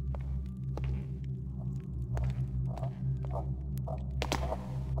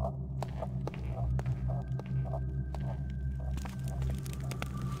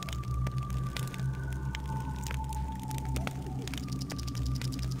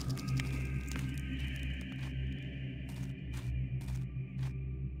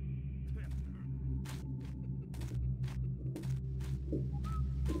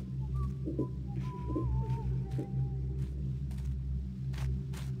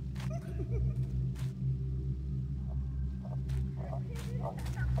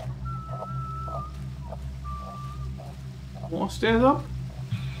 More stairs up?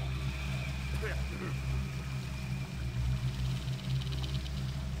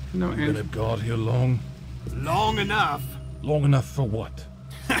 No You've been a god here long? Long enough. Long enough for what?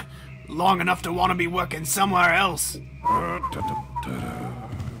 Long enough to want to be working somewhere else.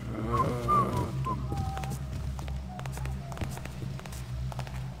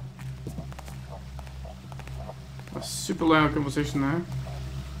 A super loud conversation there.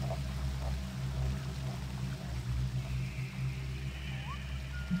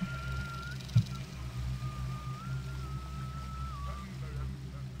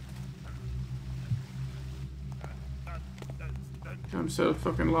 I'm so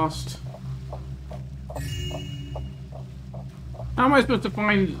fucking lost. How am I supposed to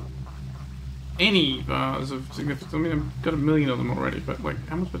find any vase of significance? I mean, I've got a million of them already, but like,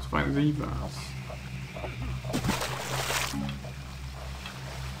 how am I supposed to find the vase?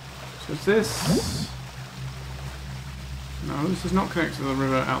 So is this... No, this is not connected to the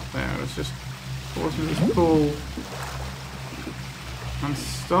river out there. It's just falls into this pool and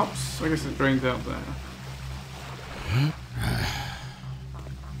stops. I guess it drains out there. I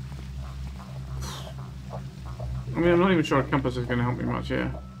mean, I'm not even sure a compass is going to help me much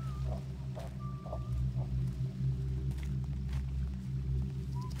here.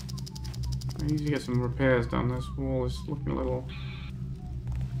 I need to get some repairs done. This wall is looking a little...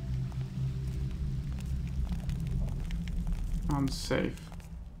 unsafe.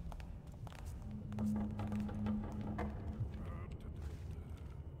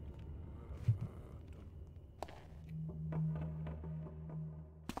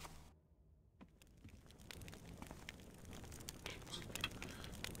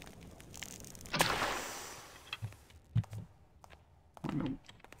 I don't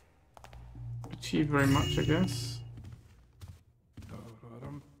achieve very much, I guess.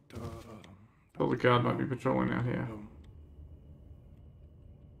 Well, the guard might be patrolling out here.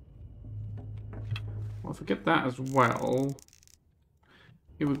 Well, if I get that as well,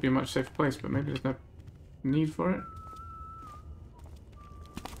 it would be a much safer place, but maybe there's no need for it.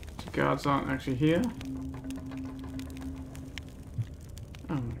 The guards aren't actually here.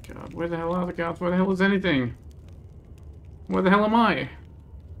 Oh my god, where the hell are the guards? Where the hell is anything? Where the hell am I?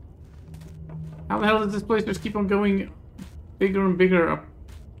 How the hell does this place just keep on going bigger and bigger up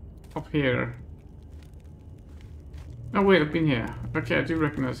here? Oh wait, I've been here. Okay, I do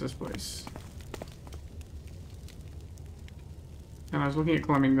recognize this place. And I was looking at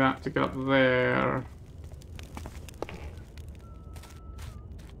climbing that to get up there.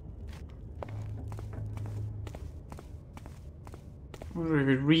 I wonder if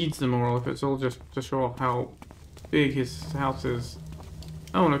it reads them or if it's all just to show off how big his house is.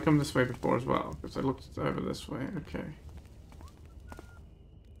 Oh, and I've come this way before as well, because I looked over this way. Okay.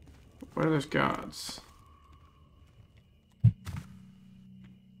 Where are those guards?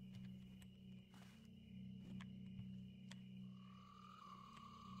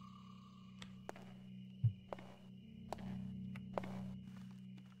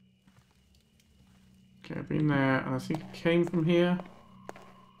 Okay, I've been there, and I think it came from here.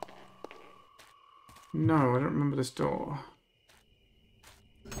 No, I don't remember this door.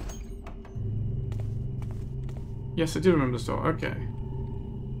 Yes, I do remember this door. Okay.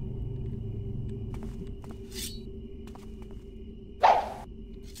 I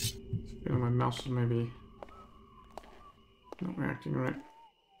feel my mouse is maybe not reacting right.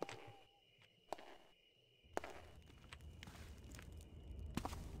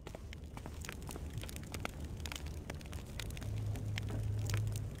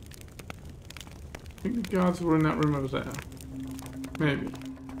 I think the guards were in that room over there. Maybe.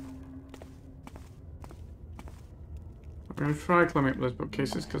 I'm going to try climbing up those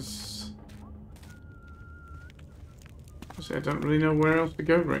bookcases because I don't really know where else to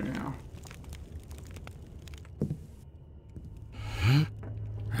go right now. I'm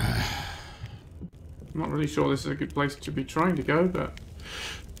not really sure this is a good place to be trying to go, but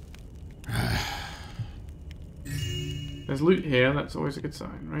there's loot here, that's always a good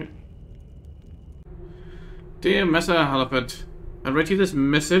sign, right? Dear Messer Halipad, I write you this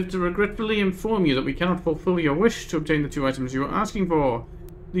missive to regretfully inform you that we cannot fulfill your wish to obtain the two items you are asking for.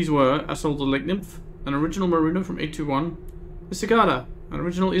 These were a Solder Lake Nymph, an original Maruna from 821, a Cicada, an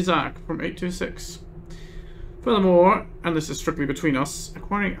original Isaac from 826. Furthermore, and this is strictly between us,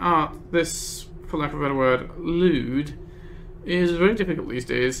 acquiring art, this, for lack of a better word, lewd, is very difficult these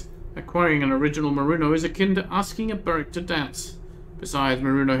days. Acquiring an original Maruno is akin to asking a Beric to dance. Besides,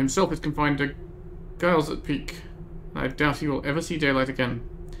 Maruno himself is confined to Giles at Peak. I doubt he will ever see daylight again.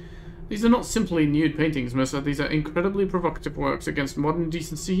 These are not simply nude paintings, Mercer. These are incredibly provocative works against modern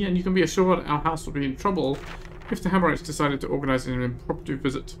decency, and you can be assured our house will be in trouble if the Hammerites decided to organize an impromptu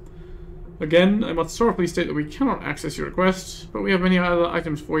visit. Again, I must sorrowfully state that we cannot access your request, but we have many other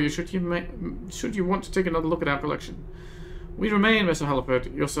items for you should you want to take another look at our collection. We remain, Mr.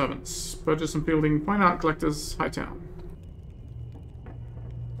 Halliford, your servants. Burgess and Fielding, Fine Art Collectors, Hightown.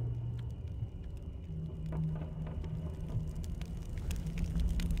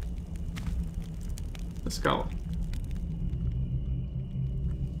 The skull.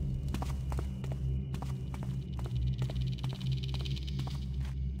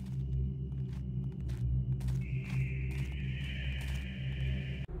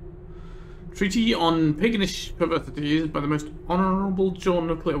 Treaty on Paganish Perversities by the Most Honourable John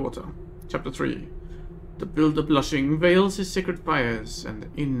of Clearwater. Chapter 3. The builder blushing veils his sacred fires,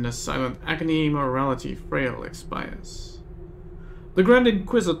 and in a silent agony morality frail expires. The Grand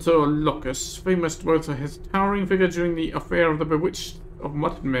Inquisitor Locus, famous both for his towering figure during the affair of the Bewitched of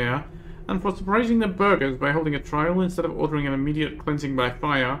Muttonmere, and for surprising the burghers by holding a trial instead of ordering an immediate cleansing by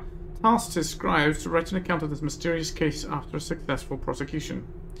fire, tasked his scribes to write an account of this mysterious case after a successful prosecution.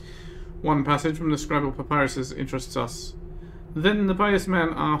 One passage from the scribal papyruses interests us. Then the pious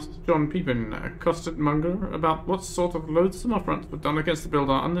man asked John Pepin, a costermonger, about what sort of loathsome affronts were done against the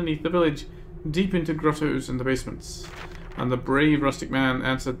builder underneath the village, deep into grottos and the basements. And the brave rustic man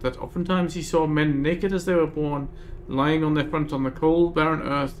answered that oftentimes he saw men naked as they were born, lying on their front on the cold, barren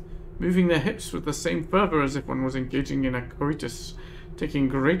earth, moving their hips with the same fervour as if one was engaging in a coitus, taking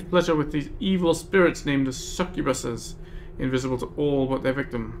great pleasure with these evil spirits named succubuses, invisible to all but their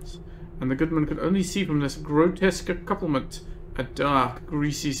victims. And the goodman could only see from this grotesque accouplement a dark,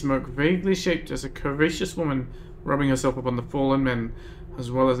 greasy smoke vaguely shaped as a curvaceous woman rubbing herself upon the fallen men,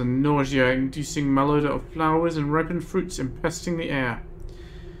 as well as a nausea-inducing malodor of flowers and ripened fruits infesting the air.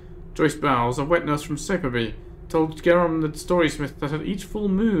 Joyce Bowles, a wet nurse from Saperby, told Garum the storysmith that at each full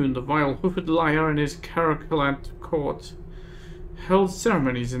moon the vile hoofed liar in his Caracalant court held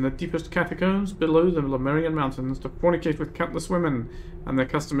ceremonies in the deepest catacombs below the Lemurian mountains to fornicate with countless women, and their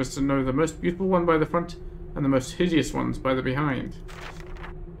custom is to know the most beautiful one by the front and the most hideous ones by the behind.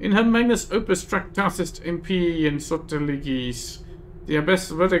 In her magnus opus Tractatus Impii and Sortilegis, the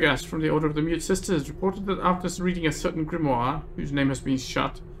Abbess Verdegast from the Order of the Mute Sisters reported that after reading a certain grimoire, whose name has been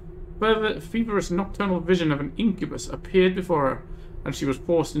shut, a feverish nocturnal vision of an incubus appeared before her, and she was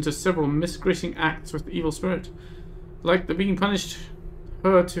forced into several misgracing acts with the evil spirit, like the being punished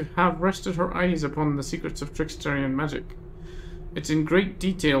her to have rested her eyes upon the secrets of trickstery and magic. It's in great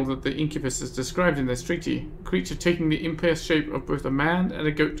detail that the incubus is described in this treaty, a creature taking the impaired shape of both a man and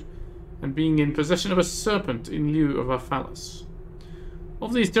a goat, and being in possession of a serpent in lieu of a phallus.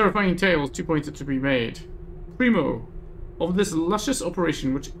 Of these terrifying tales, 2 points are to be made. Primo, of this luscious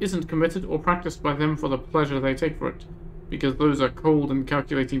operation which isn't committed or practiced by them for the pleasure they take for it, because those are cold and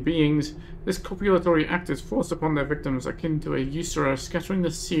calculating beings, this copulatory act is forced upon their victims akin to a usurer scattering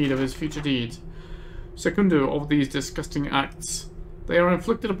the seed of his future deeds. Secundo, of these disgusting acts, they are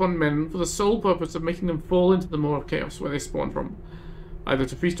inflicted upon men for the sole purpose of making them fall into the maw of chaos where they spawn from, either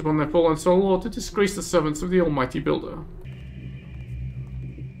to feast upon their fallen soul or to disgrace the servants of the Almighty Builder.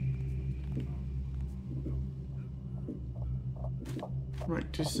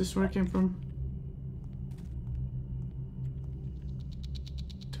 Right, is this where it came from?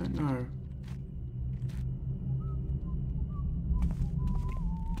 Don't know.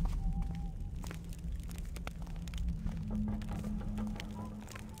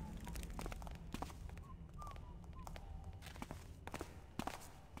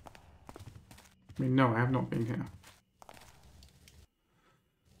 I mean, no, I have not been here.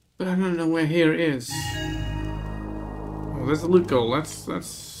 But I don't know where here is. Oh, there's the loot goal. That's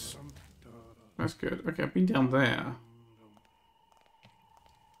good. Okay, I've been down there.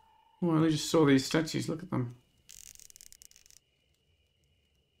 Oh, I just saw these statues. Look at them.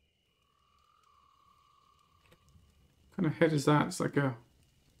 What kind of head is that? It's like a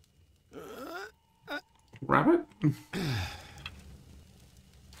rabbit?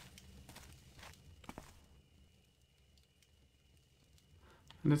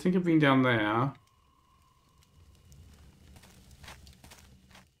 And I think I've been down there.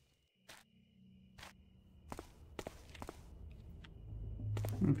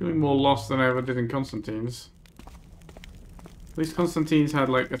 I'm feeling more lost than I ever did in Constantine's. At least Constantine's had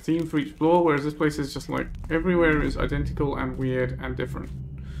like a theme for each floor, whereas this place is just like everywhere is identical and weird and different.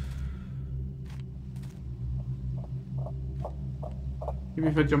 Maybe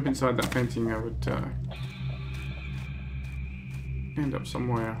if I jump inside that painting I would end up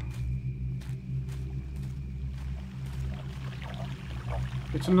somewhere.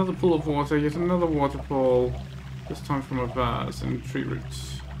 It's another pool of water, yet another waterfall, this time from a vase and tree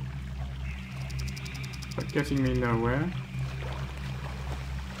roots. But getting me nowhere.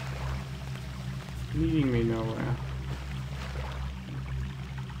 Leading me nowhere.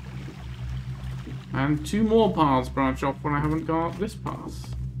 And 2 more paths branch off when I haven't gone up this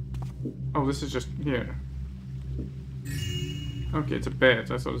path. Oh, this is just here. Okay, it's a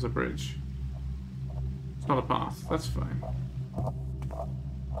bed. I thought it was a bridge. It's not a path. That's fine.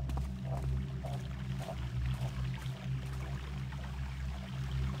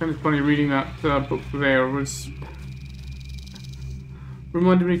 Kind of funny reading that book there was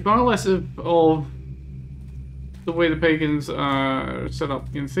reminded me far less of the way the pagans are set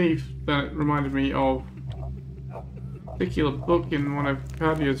up in Thief than it reminded me of a particular book in one of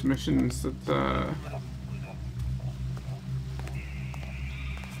Padio's missions that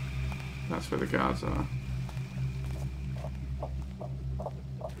that's where the guards are.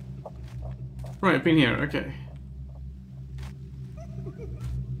 Right, I've been here, okay.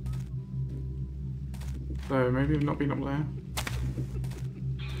 So maybe I've not been up there.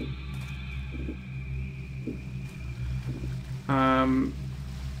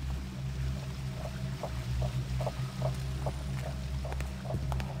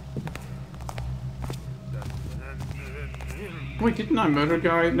 Wait, didn't I murder a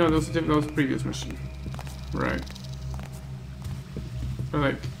guy? No, that was a previous mission. Right. But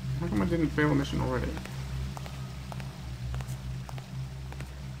like, how come I didn't fail a mission already?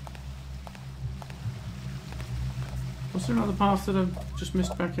 Was there another path that I've just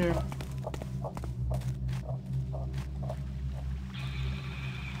missed back here?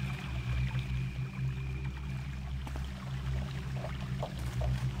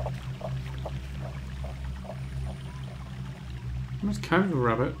 That's kind of a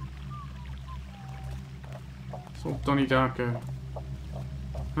rabbit. It's all Donnie Darko.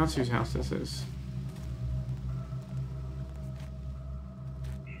 That's whose house this is.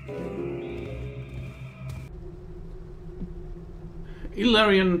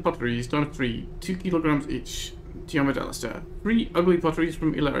 Ilarian potteries, times 3, 2 kilograms each. Tiamat Alistair. 3 ugly potteries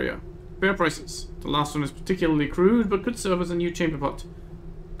from Ilaria. Fair prices. The last one is particularly crude, but could serve as a new chamber pot.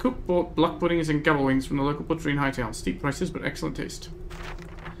 Cook bought black puddings and gavel wings from the local butchery in Hightown. Steep prices, but excellent taste.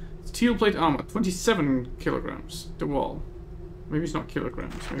 Steel plate armor, 27 kilograms. DeWall. Maybe it's not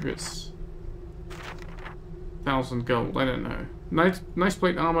kilograms, maybe it's 1,000 gold, I don't know. Nice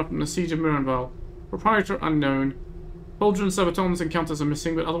plate armor from the Siege of Miranval. Proprietor unknown. Pauldron Sabaton's encounters are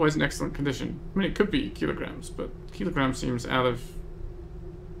missing, but otherwise in excellent condition. I mean, it could be kilograms, but kilograms seems out of...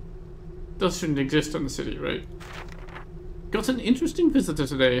 Those shouldn't exist in the city, right? Got an interesting visitor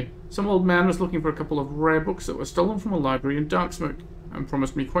today. Some old man was looking for a couple of rare books that were stolen from a library in Darksmoke, and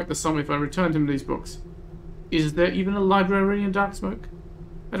promised me quite the sum if I returned him these books. Is there even a library in Darksmoke?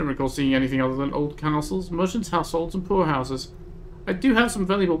 I don't recall seeing anything other than old castles, merchants' households, and poor houses. I do have some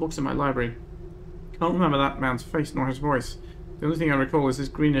valuable books in my library. Can't remember that man's face nor his voice. The only thing I recall is his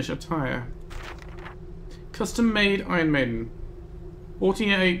greenish attire. Custom-made Iron Maiden.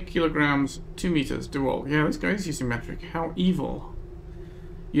 48 kilograms, 2 meters, DeWall. Yeah, this guy is using metric. How evil.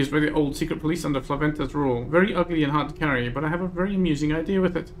 Used by the old secret police under Flaventa's rule. Very ugly and hard to carry, but I have a very amusing idea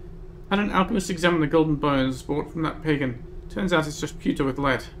with it. Had an alchemist examine the golden bones bought from that pagan. Turns out it's just pewter with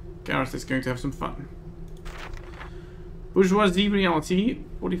lead. Gareth is going to have some fun. Bourgeoisie reality,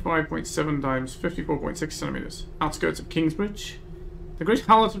 45.7 times 54.6 centimeters. Outskirts of Kingsbridge. The Great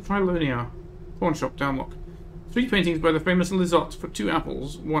Harlot of Trilonia. Pawn shop, downlock. 3 paintings by the famous Lizotte for 2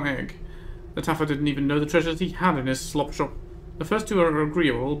 apples, 1 egg. The Taffer didn't even know the treasures he had in his slop shop. The first 2 are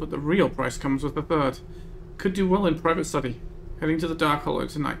agreeable, but the real price comes with the third. Could do well in private study. Heading to the Dark Hollow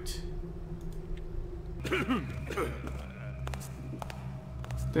tonight.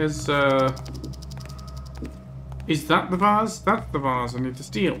 There's, Is that the vase? That's the vase I need to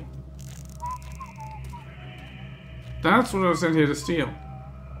steal. That's what I was sent here to steal.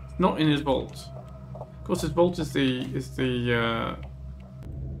 Not in his vault. Of course, his vault is the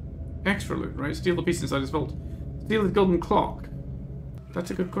extra loot, right? Steal the piece inside his vault. Steal his golden clock.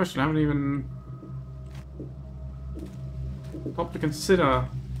 That's a good question. I haven't even stopped to consider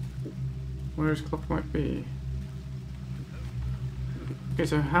where his clock might be. Okay,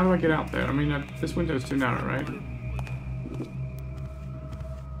 so how do I get out there? I mean, this window is too narrow, right?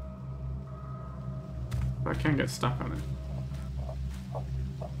 I can get stuck on it.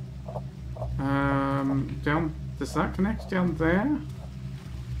 Down. Does that connect down there?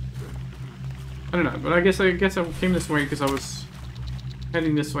 I don't know, but I guess I came this way because I was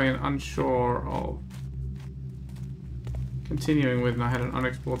heading this way and unsure of continuing with, and I had an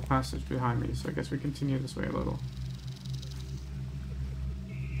unexplored passage behind me, so I guess we continue this way a little.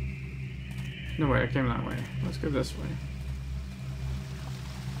 No way, I came that way. Let's go this way.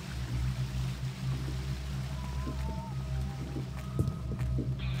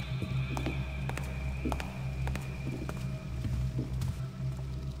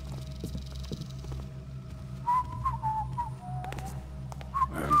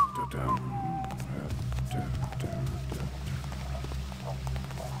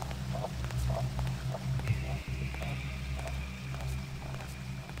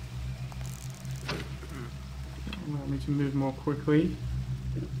 Allow me to move more quickly.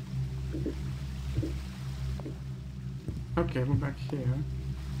 Okay, we're back here.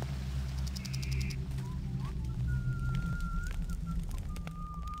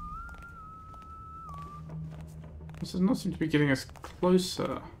 This does not seem to be getting us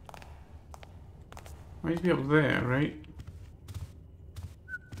closer. I need to be up there, right?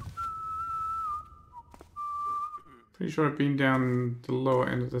 Pretty sure I've been down the lower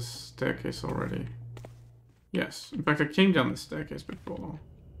end of the staircase already. Yes, in fact I came down the staircase before.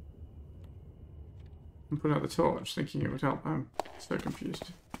 And put out the torch, thinking it would help. I'm so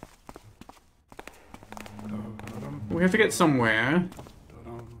confused. We have to get somewhere.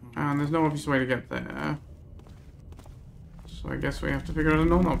 And there's no obvious way to get there. So I guess we have to figure out a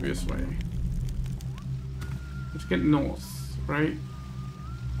non-obvious way. Let's get north, right?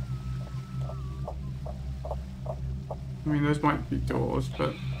 I mean, those might be doors,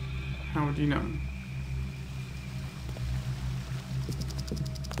 but how would you know?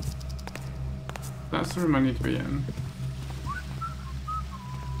 That's the room I need to be in.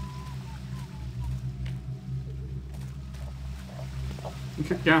 You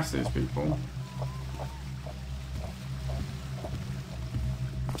could gas these people.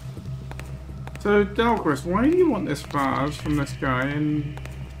 So, Dalgris, why do you want this vase from this guy? And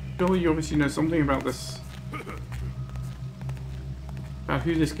Billy, you obviously know something about this. About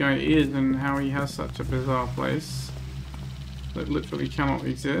who this guy is and how he has such a bizarre place that literally cannot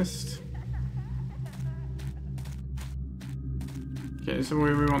exist. Okay, so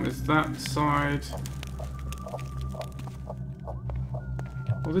where we want is that side.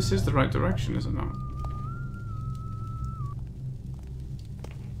 Well, this is the right direction, is it not?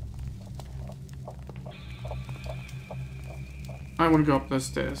 I want to go up those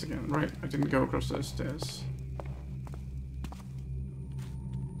stairs again. Right, I didn't go across those stairs.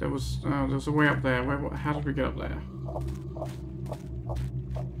 There was a way up there. How did we get up there?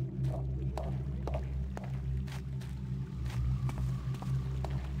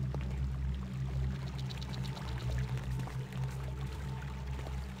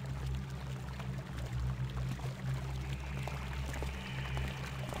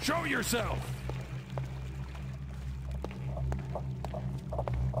 Show yourself!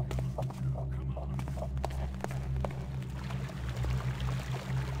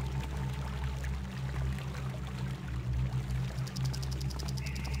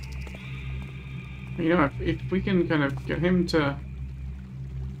 You know, if we can kind of get him to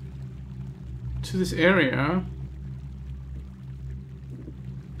this area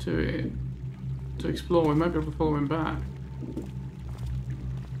to explore, we might be able to follow him back.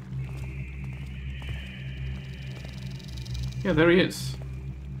 Yeah, there he is.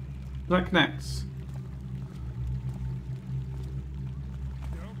 That connects.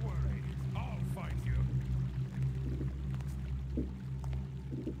 Don't worry, I'll find you.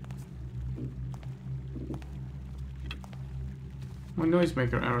 My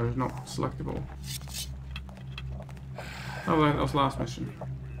noisemaker arrow is not selectable. Oh, that was last mission.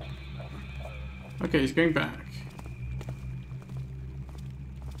 Okay, he's going back.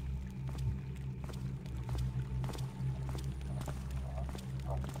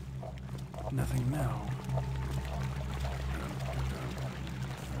 Nothing now.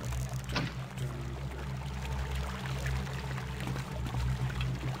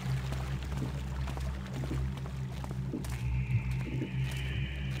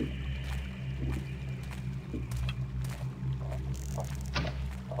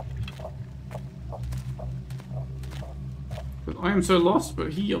 But I am so lost,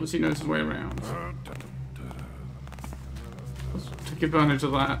 but he obviously knows his way around. Let's take advantage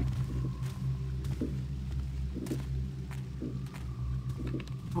of that.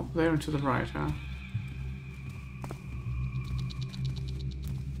 Up there and to the right, huh?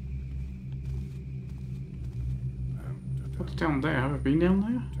 What's down there? Have I been down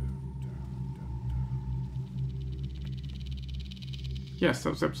there? Yes, that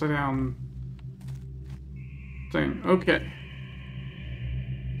was the upside down thing. Okay.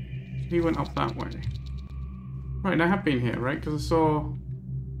 He went up that way. Right, and I have been here, right? Because I saw...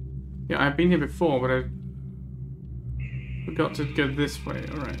 Yeah, I've been here before, but I forgot to go this way.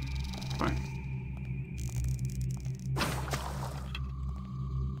 Alright, fine.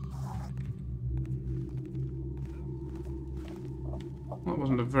 Well, that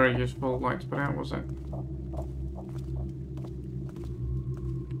wasn't a very useful light to put out, was it?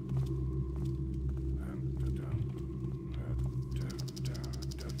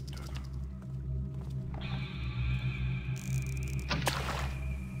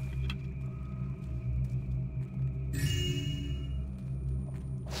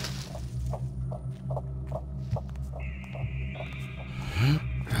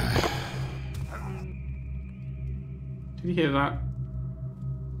 Did you hear that?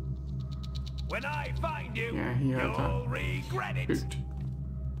 When I find you, Yeah, he heard that. you'll regret it. Hoot.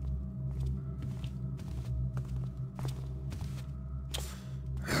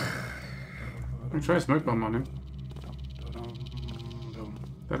 I'm gonna try a smoke bomb on him.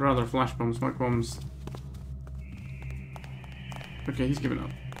 I'd rather a flash bomb. Smoke bombs. Okay, he's given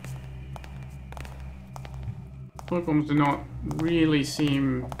up. Smoke bombs do not really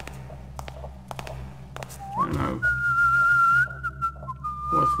seem, I don't know,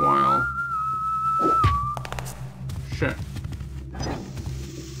 worthwhile. Shit.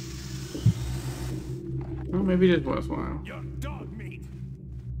 Well, maybe it is worthwhile. Your dog meat.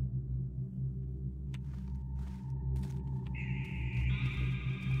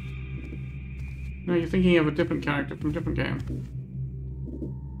 No, you're thinking of a different character from a different game.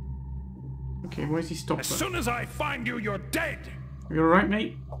 Okay, why is he stopped As there? soon as I find you, you're dead! Are you alright,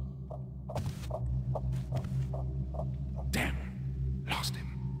 mate? Damn. Lost him.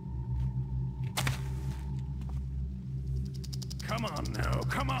 Come on now,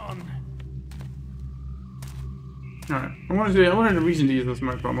 come on! Alright, I wanted a reason to use the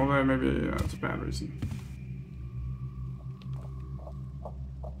smoke bomb, although maybe that's a bad reason.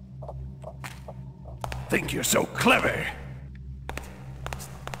 Think you're so clever!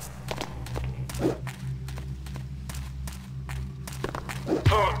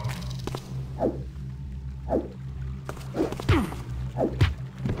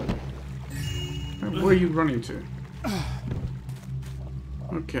 Where are you running to?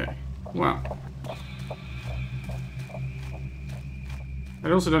 Okay, well.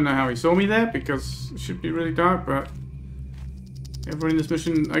 I also don't know how he saw me there, because it should be really dark, but... everyone in this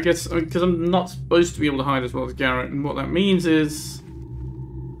mission, I guess, because I'm not supposed to be able to hide as well as Garrett, and what that means is...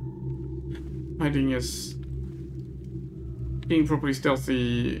 hiding is... being properly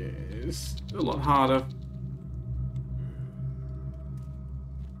stealthy is a lot harder.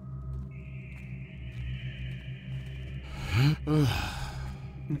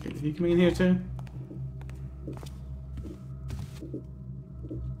 Okay, is he coming in here too?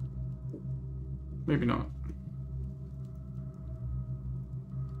 Maybe not.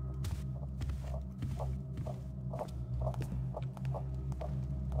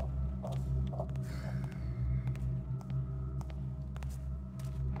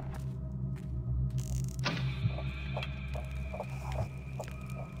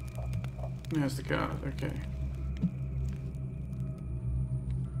 There's the card, okay.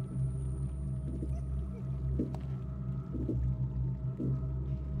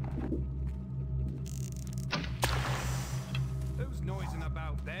 Who's noising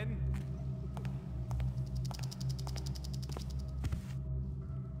about then?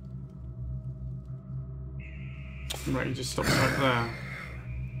 Right, he just stops right there.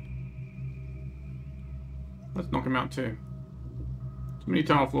 Let's knock him out too. Too many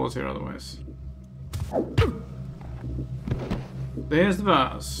tile floors here otherwise. There's the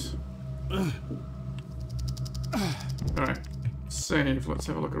vase. Alright, save. Let's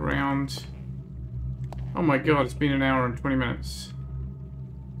have a look around. Oh my god, it's been an hour and 20 minutes.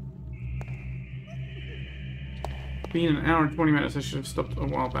 Been an hour and 20 minutes. I should have stopped a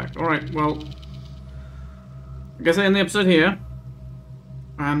while back. Alright, well, I guess I end the episode here.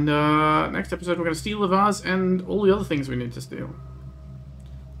 And next episode we're going to steal the vase and all the other things we need to steal.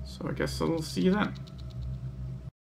 So I guess I'll see you then.